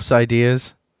Microsoft's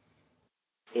ideas?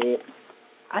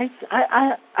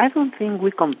 I don't think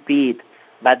we compete,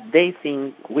 but they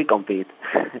think we compete.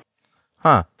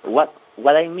 Huh. What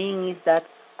I mean is that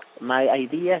my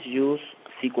ideas use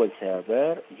SQL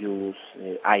Server, use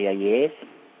IIS,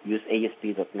 use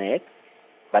ASP.NET,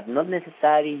 but not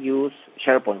necessarily use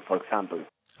SharePoint, for example.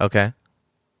 Okay.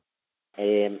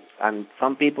 And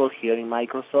some people here in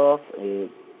Microsoft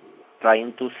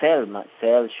trying to sell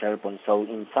SharePoint. So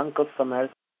in some customers,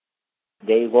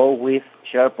 they go with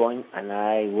SharePoint, and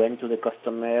I went to the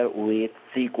customer with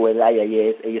SQL,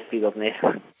 IIS,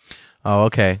 ASP.NET. Oh,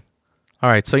 okay. All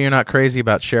right. So you're not crazy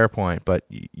about SharePoint, but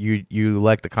you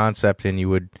like the concept, and you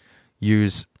would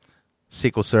use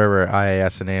SQL Server,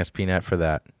 IIS, and ASP.NET for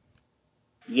that.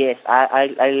 Yes,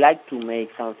 I like to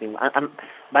make something.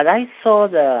 But I saw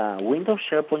the Windows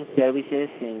SharePoint services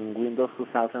in Windows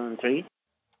 2003.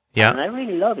 Yeah. And I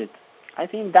really love it. I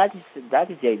think that is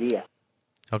the idea.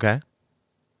 Okay.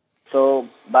 So,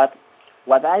 but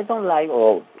what I don't like,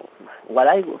 or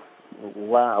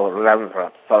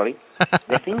sorry,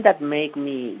 the thing that makes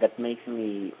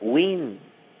me win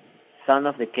some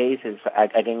of the cases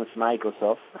against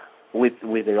Microsoft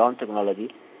with their own technology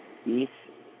is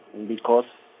because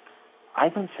I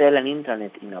don't sell an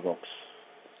internet in a box.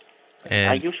 I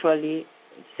And usually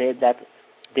say that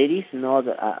there is not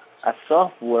a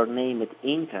software named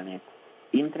internet.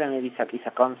 Internet is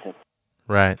a concept.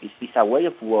 right, It's a way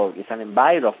of work. It's an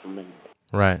environment.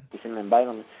 right, It's an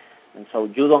environment. And so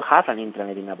you don't have an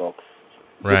internet in a box.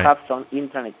 You right. have some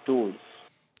internet tools.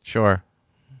 Sure.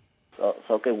 So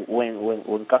okay,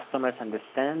 when customers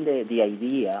understand the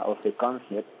idea of the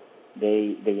concept,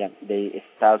 they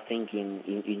start thinking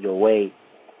in your way,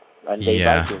 and they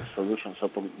buy Yeah. your solution. So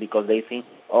because they think,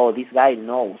 oh, this guy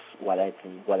knows what I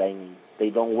think, what I mean.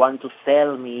 They don't want to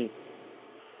sell me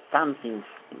something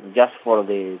just for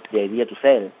the idea to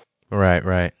sell. Right,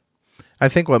 right. I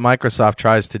think what Microsoft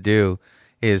tries to do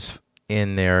is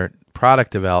in their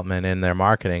product development and their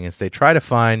marketing is they try to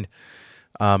find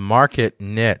a market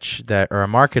niche that or a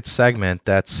market segment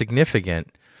that's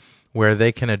significant where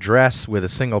they can address with a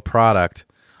single product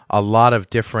a lot of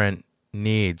different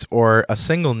needs or a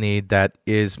single need that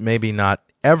is maybe not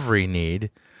every need,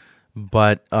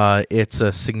 but it's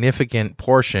a significant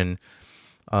portion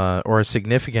or a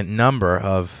significant number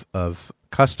of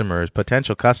customers,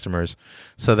 potential customers,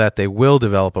 so that they will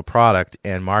develop a product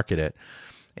and market it.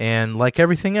 And like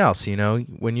everything else,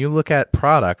 when you look at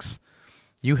products,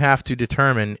 you have to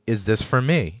determine, is this for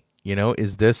me?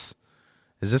 Is this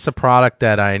a product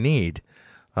that I need?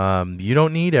 You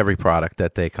don't need every product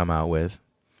that they come out with.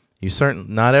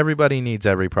 Not everybody needs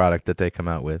every product that they come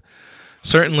out with.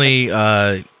 Certainly,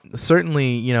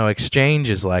 Exchange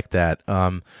is like that.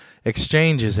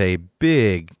 Exchange is a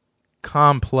big,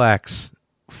 complex,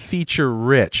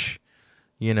 feature-rich,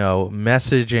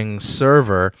 messaging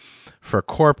server for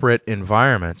corporate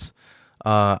environments.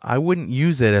 I wouldn't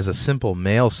use it as a simple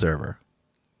mail server.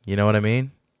 You know what I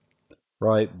mean?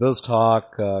 Right.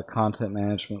 BizTalk, content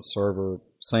management server,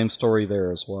 same story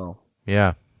there as well.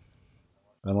 Yeah.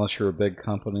 Unless you're a big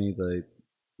company, they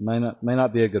may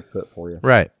not be a good fit for you.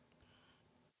 Right.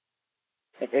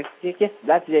 Yes,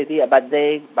 that's the idea. But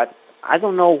I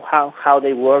don't know how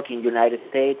they work in United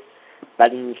States.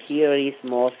 But in here is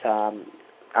more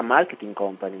a marketing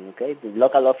company. Okay, the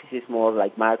local office is more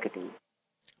like marketing.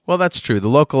 Well, that's true. The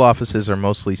local offices are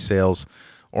mostly sales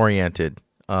oriented.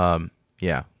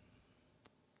 Yeah.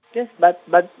 Yes, but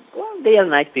well, they are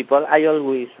nice people. I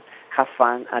always have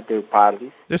fun at their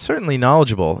parties. They're certainly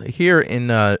knowledgeable. Here in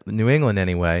New England,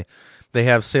 anyway, they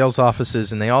have sales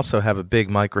offices and they also have a big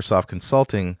Microsoft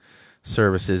consulting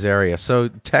services area. So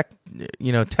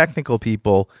technical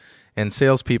people and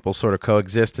salespeople sort of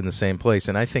coexist in the same place,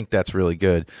 and I think that's really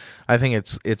good. I think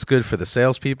it's good for the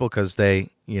salespeople because they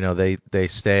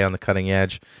stay on the cutting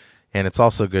edge, and it's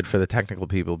also good for the technical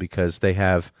people because they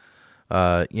have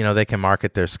they can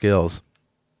market their skills.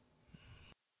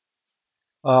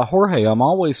 Jorge, I'm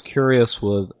always curious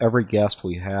with every guest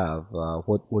we have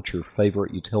what your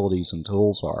favorite utilities and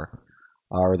tools are.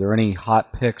 Are there any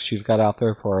hot picks you've got out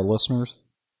there for our listeners?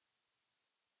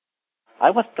 I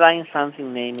was trying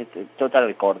something named Total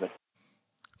Recorder.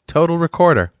 Total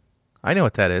Recorder. I know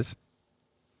what that is.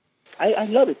 I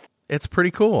love it. It's pretty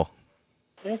cool.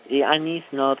 Yes, and it's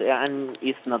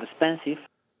not expensive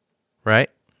Right?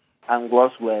 and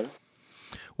works well.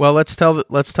 Well, let's tell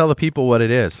the people what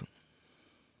it is.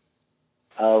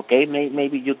 Okay,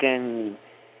 maybe you can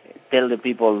tell the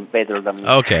people better than me.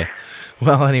 Okay.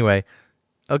 Well, anyway.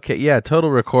 Okay, yeah, Total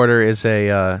Recorder is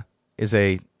a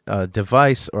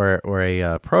device or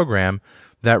a program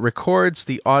that records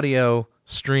the audio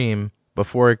stream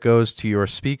before it goes to your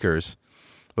speakers.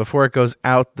 Before it goes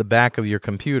out the back of your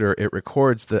computer, it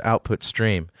records the output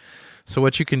stream. So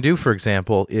what you can do, for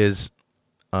example, is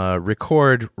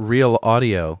record real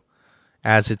audio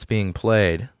as it's being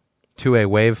played to a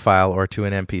WAV file or to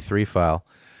an MP3 file.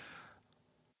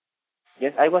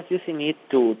 Yes, I was using it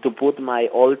to put my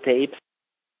old tapes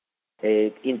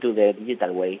into the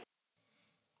digital way.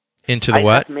 Into the I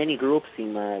what? had many groups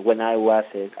when I was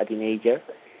a teenager,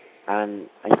 and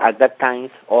at that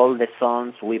time, all the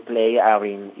songs we play are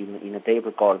in a tape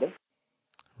recorder.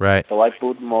 Right. So I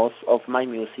put most of my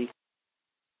music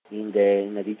in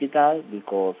the digital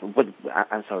because,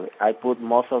 I'm sorry, I put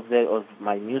most of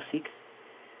my music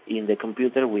in the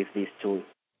computer with this tool.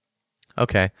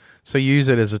 Okay. So you use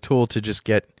it as a tool to just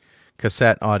get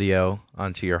cassette audio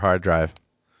onto your hard drive.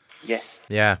 Yes.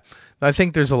 Yeah. I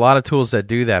think there's a lot of tools that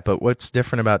do that, but what's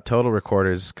different about Total Recorder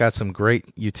is it's got some great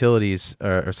utilities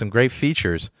or some great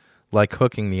features like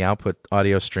hooking the output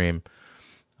audio stream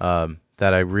that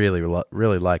I really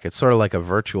like. It's sort of like a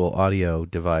virtual audio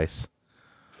device.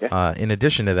 Yes. In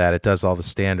addition to that, it does all the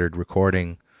standard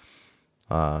recording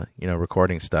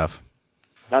recording stuff.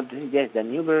 Yes, the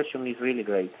new version is really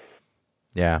great.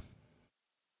 Yeah.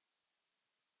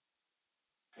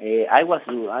 I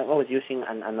was using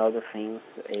another things.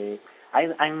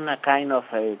 I'm a kind of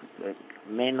a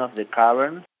man of the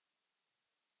cavern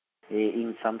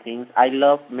in some things. I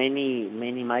love many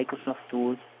Microsoft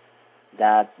tools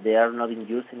that they are not in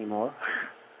use anymore.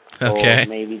 Okay. Or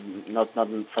maybe not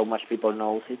so much people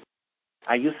knows it.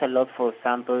 I use a lot, for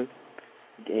example,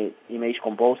 the Image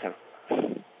Composer.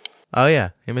 Oh yeah,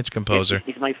 Image Composer.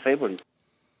 It's my favorite.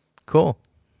 Cool.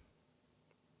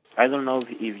 I don't know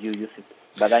if you use it,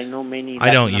 but I know many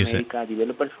I don't Latin use it. America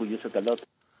developers who use it a lot.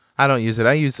 I don't use it.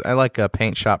 I like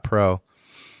Paint Shop Pro.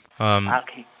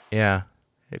 Okay. Yeah,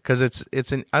 because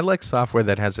I like software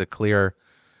that has a clear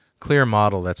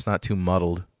model that's not too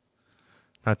muddled,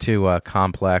 not too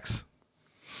complex.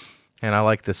 And I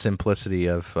like the simplicity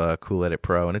of Cool Edit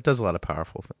Pro, and it does a lot of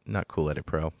powerful. Not Cool Edit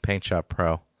Pro, Paint Shop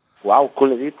Pro. Wow,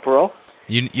 Cool Edit Pro.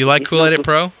 You like Cool Edit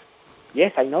Pro?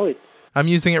 Yes, I know it. I'm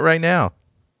using it right now.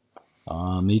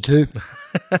 Me too.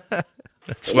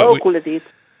 Hello, Cool Edit.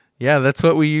 Yeah, that's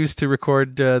what we use to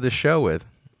record the show with.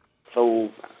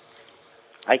 So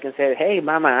I can say, hey,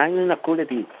 Mama, I'm in a Cool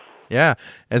Edit. Yeah,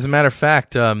 as a matter of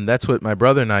fact, that's what my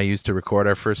brother and I used to record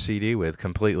our first CD with.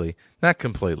 Completely, not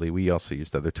completely. We also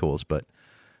used other tools, but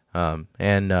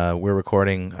we're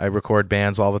recording. I record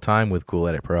bands all the time with Cool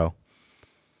Edit Pro.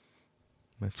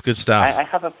 It's good stuff. I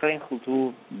have a friend who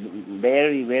do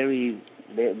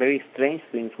very strange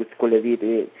things with Cool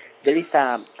Edit. There is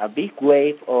a big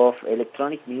wave of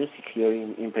electronic music here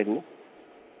in Peru.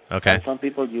 Okay. And some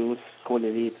people use Cool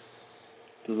Edit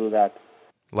to do that.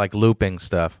 Like looping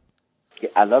stuff. Yeah,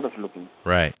 a lot of looping.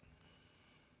 Right.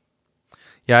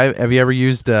 Yeah, have you ever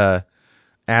used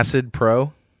Acid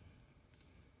Pro?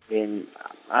 And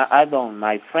I don't.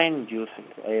 My friend uses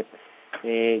it.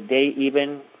 They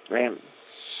even...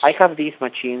 I have this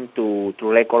machine to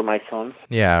record my songs.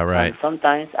 Yeah, right. And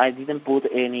sometimes I didn't put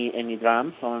any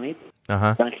drums on it.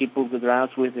 Uh-huh. And he put the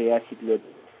drums with the Acid loop.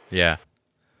 Yeah.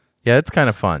 Yeah, it's kind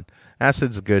of fun.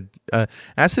 Acid's good.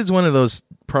 Acid's one of those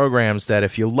programs that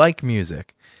if you like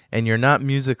music and you're not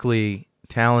musically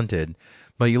talented,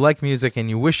 but you like music and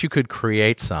you wish you could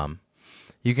create some,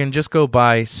 you can just go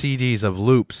buy CDs of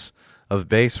loops of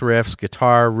bass riffs,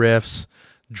 guitar riffs,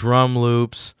 drum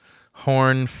loops,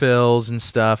 horn fills and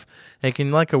stuff. And you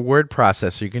can, like a word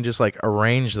processor, you can just like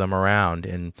arrange them around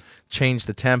and change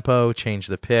the tempo, change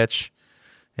the pitch,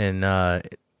 and That's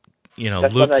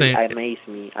loop what thing. amazed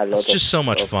me a lot. It's just so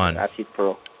much fun. Acid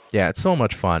Pro. Yeah, it's so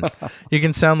much fun. You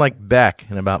can sound like Beck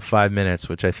in about 5 minutes,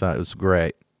 which I thought was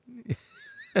great.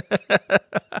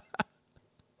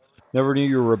 Never knew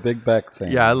you were a big Beck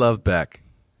fan. Yeah, I love Beck.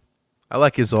 I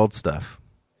like his old stuff.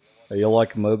 You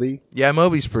like Moby? Yeah,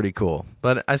 Moby's pretty cool,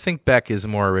 but I think Beck is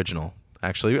more original.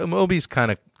 Actually, Moby's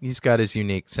he's got his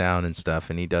unique sound and stuff,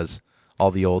 and he does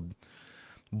all the old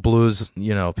blues,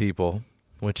 people,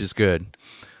 which is good.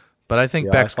 But I think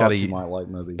Beck's got you might like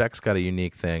Moby. Beck's got a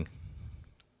unique thing.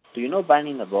 Do you know Band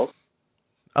in a Box?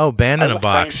 Oh, Band in a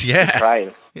Box, yeah.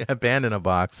 Yeah, Band in a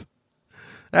Box.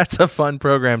 That's a fun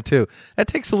program, too. That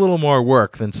takes a little more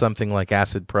work than something like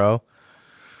Acid Pro.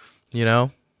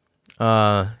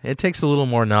 It takes a little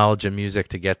more knowledge of music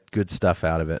to get good stuff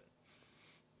out of it.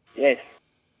 Yes.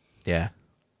 Yeah.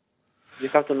 You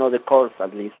have to know the chords,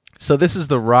 at least. So this is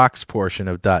the Rocks portion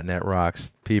of .NET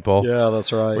Rocks, people. Yeah,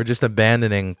 that's right. We're just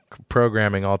abandoning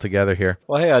programming altogether here.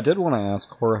 Well, hey, I did want to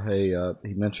ask Jorge.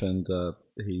 He mentioned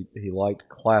he liked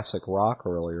classic rock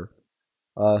earlier.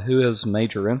 Who his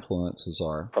major influences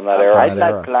are from that era? I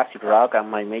like classic rock, and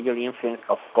my major influence,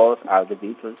 of course, are the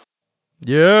Beatles.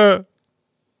 Yeah,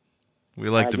 we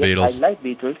like the Beatles. I like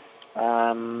Beatles.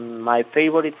 My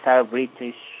favorites are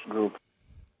British groups.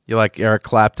 You like Eric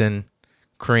Clapton,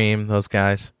 Cream, those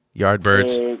guys,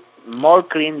 Yardbirds. More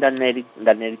Cream than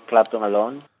Eric Clapton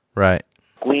alone. Right.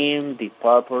 Queen, Deep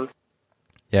Purple.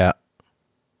 Yeah.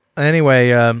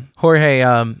 Anyway, Jorge,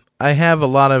 I have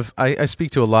I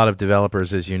speak to a lot of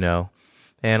developers, as you know,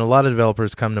 and a lot of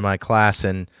developers come to my class,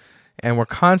 and we're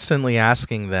constantly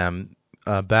asking them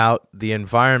about the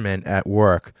environment at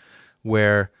work,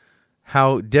 where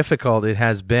how difficult it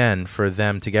has been for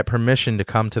them to get permission to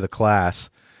come to the class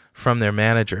from their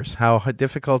managers, how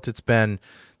difficult it's been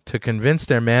to convince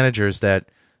their managers that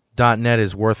 .NET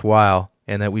is worthwhile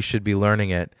and that we should be learning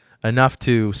it enough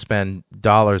to spend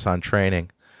dollars on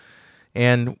training.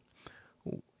 And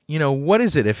what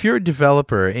is it if you're a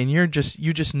developer and you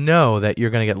just know that you're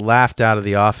going to get laughed out of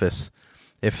the office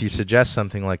if you suggest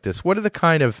something like this? What are the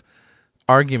kind of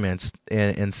arguments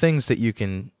and things that you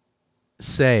can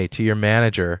say to your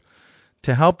manager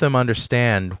to help them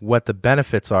understand what the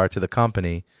benefits are to the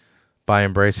company by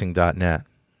embracing .NET?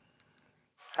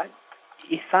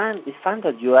 It's fun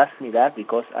that you asked me that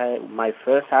because my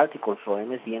first article for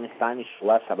MSDN Spanish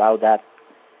was about that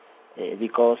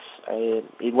because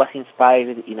it was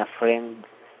inspired in a friend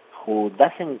who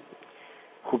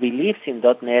believes in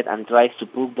 .NET and tries to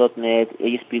put .NET,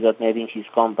 ASP.NET in his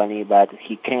company, but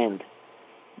he can't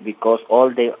because all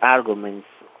their arguments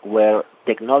were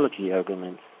technology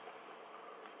arguments.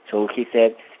 So he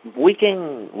said, we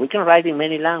can write in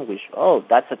many languages. Oh,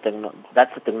 that's a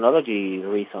technology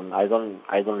reason. I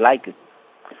don't like it.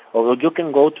 Or you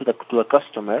can go to a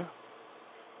customer,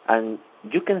 and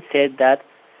you can say that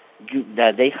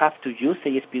they have to use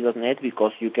ASP.NET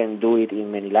because you can do it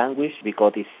in many languages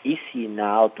because it's easy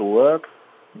now to work.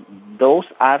 Those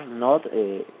are not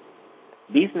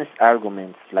business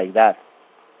arguments like that.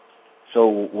 So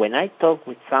when I talk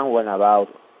with someone about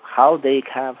how they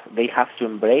have to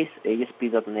embrace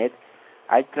ASP.NET,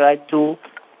 I try to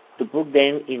put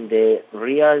them in the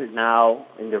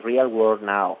real world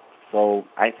now. So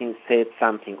I think said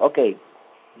something. Okay,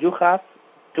 you have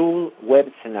two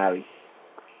web scenarios.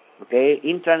 Okay,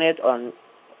 intranet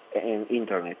and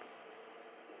internet.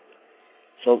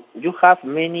 So you have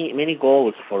many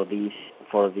goals for these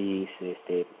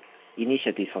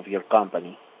initiatives of your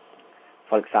company.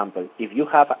 For example, if you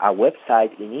have a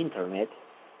website in internet,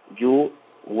 you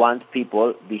want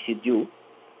people visit you,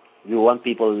 you want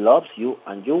people loves you,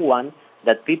 and you want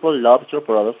that people love your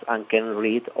products and can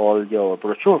read all your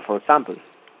brochure, for example,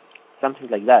 something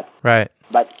like that. Right.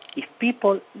 But if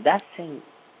people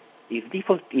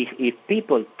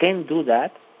can do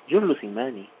that, you're losing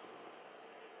money.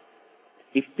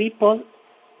 If people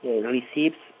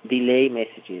receives delay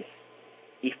messages,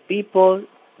 if people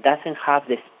doesn't have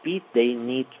the speed they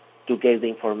need to get the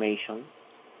information,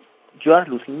 you are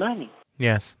losing money.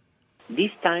 Yes.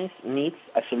 These times needs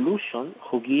a solution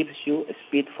who gives you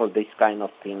speed for this kind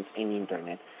of things in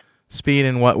internet. Speed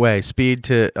in what way? Speed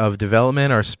of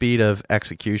development or speed of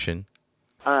execution?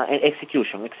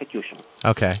 Execution.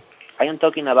 Okay. I am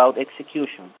talking about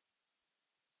execution.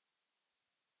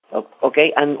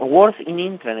 Okay, and worse in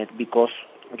internet because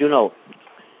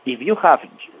if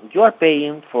you are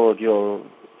paying for your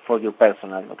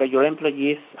personal. Okay, your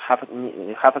employees have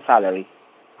a salary,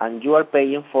 and you are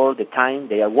paying for the time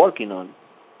they are working on.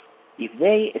 If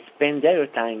they spend their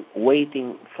time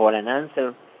waiting for an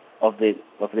answer of the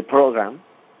program,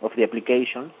 of the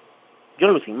application,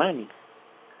 you're losing money.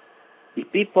 These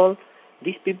people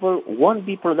won't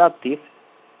be productive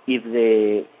if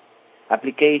the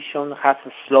application has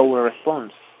a slower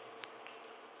response.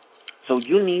 So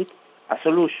you need a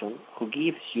solution who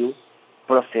gives you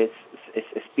process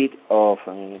speed.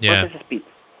 Okay?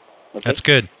 That's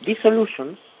good. These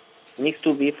solutions need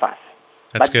to be fast.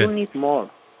 That's but good. You need more.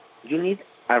 You need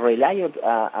a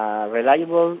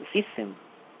reliable system.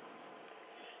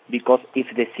 Because if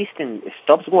the system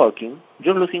stops working,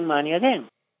 you're losing money again.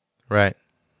 Right.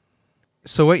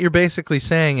 So what you're basically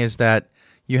saying is that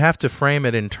you have to frame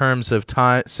it in terms of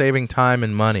saving time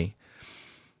and money.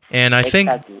 And I think,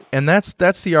 and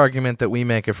that's the argument that we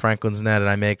make at Franklin's Net, and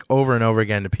I make over and over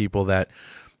again to people that,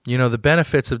 the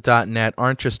benefits of .NET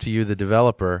aren't just to you, the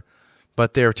developer,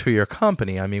 but they're to your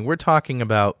company. I mean, we're talking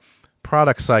about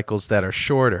product cycles that are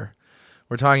shorter.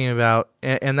 We're talking about,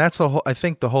 and that's I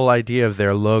think the whole idea of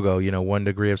their logo, 1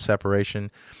 degree of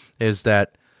separation, is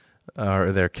that,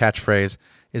 or their catchphrase,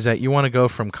 is that you want to go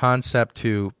from concept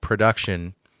to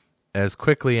production as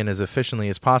quickly and as efficiently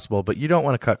as possible, but you don't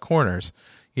want to cut corners.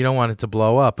 You don't want it to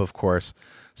blow up, of course.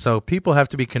 So people have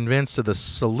to be convinced of the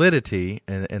solidity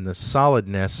and the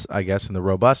solidness, I guess, and the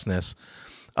robustness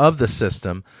of the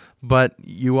system. But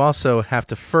you also have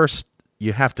to first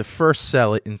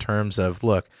sell it in terms of,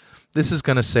 look, this is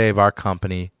going to save our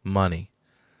company money.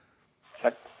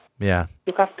 Yeah.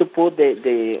 You have to put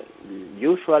the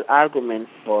usual arguments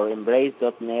for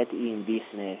embrace.net in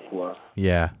business world.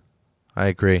 Yeah. I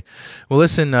agree. Well,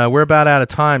 listen, we're about out of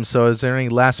time, so is there any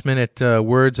last-minute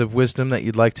words of wisdom that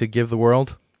you'd like to give the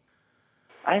world?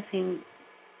 I think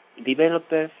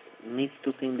developers need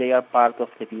to think they are part of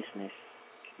the business.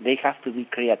 They have to be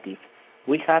creative.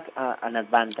 We have an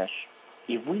advantage.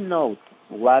 If we know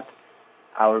what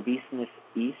our business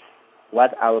is,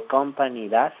 what our company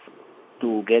does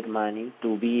to get money,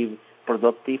 to be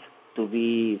productive, to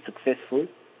be successful,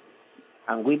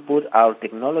 and we put our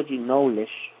technology knowledge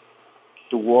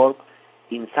to work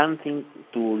in something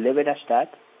to leverage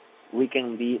that, we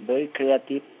can be very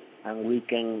creative and we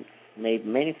can make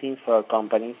many things for our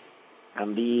companies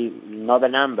and be not a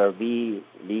number, be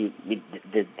the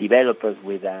developers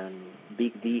with a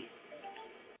big D.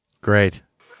 Great.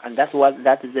 And that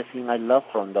is the thing I love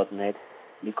from .NET,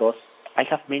 because I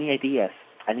have many ideas,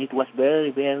 and it was very,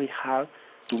 very hard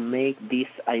to make these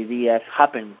ideas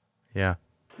happen. Yeah.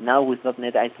 Now with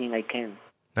 .NET, I think I can.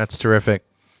 That's terrific.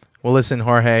 Well, listen,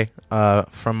 Jorge,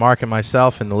 from Mark and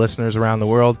myself and the listeners around the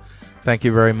world, thank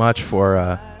you very much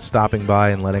for stopping by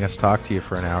and letting us talk to you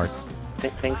for an hour.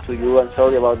 Thanks to you, and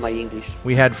sorry about my English.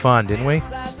 We had fun, didn't we?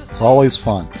 It's always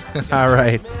fun. All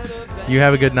right. You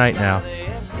have a good night now.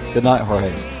 Good night, Jorge.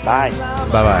 Bye.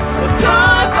 Bye-bye.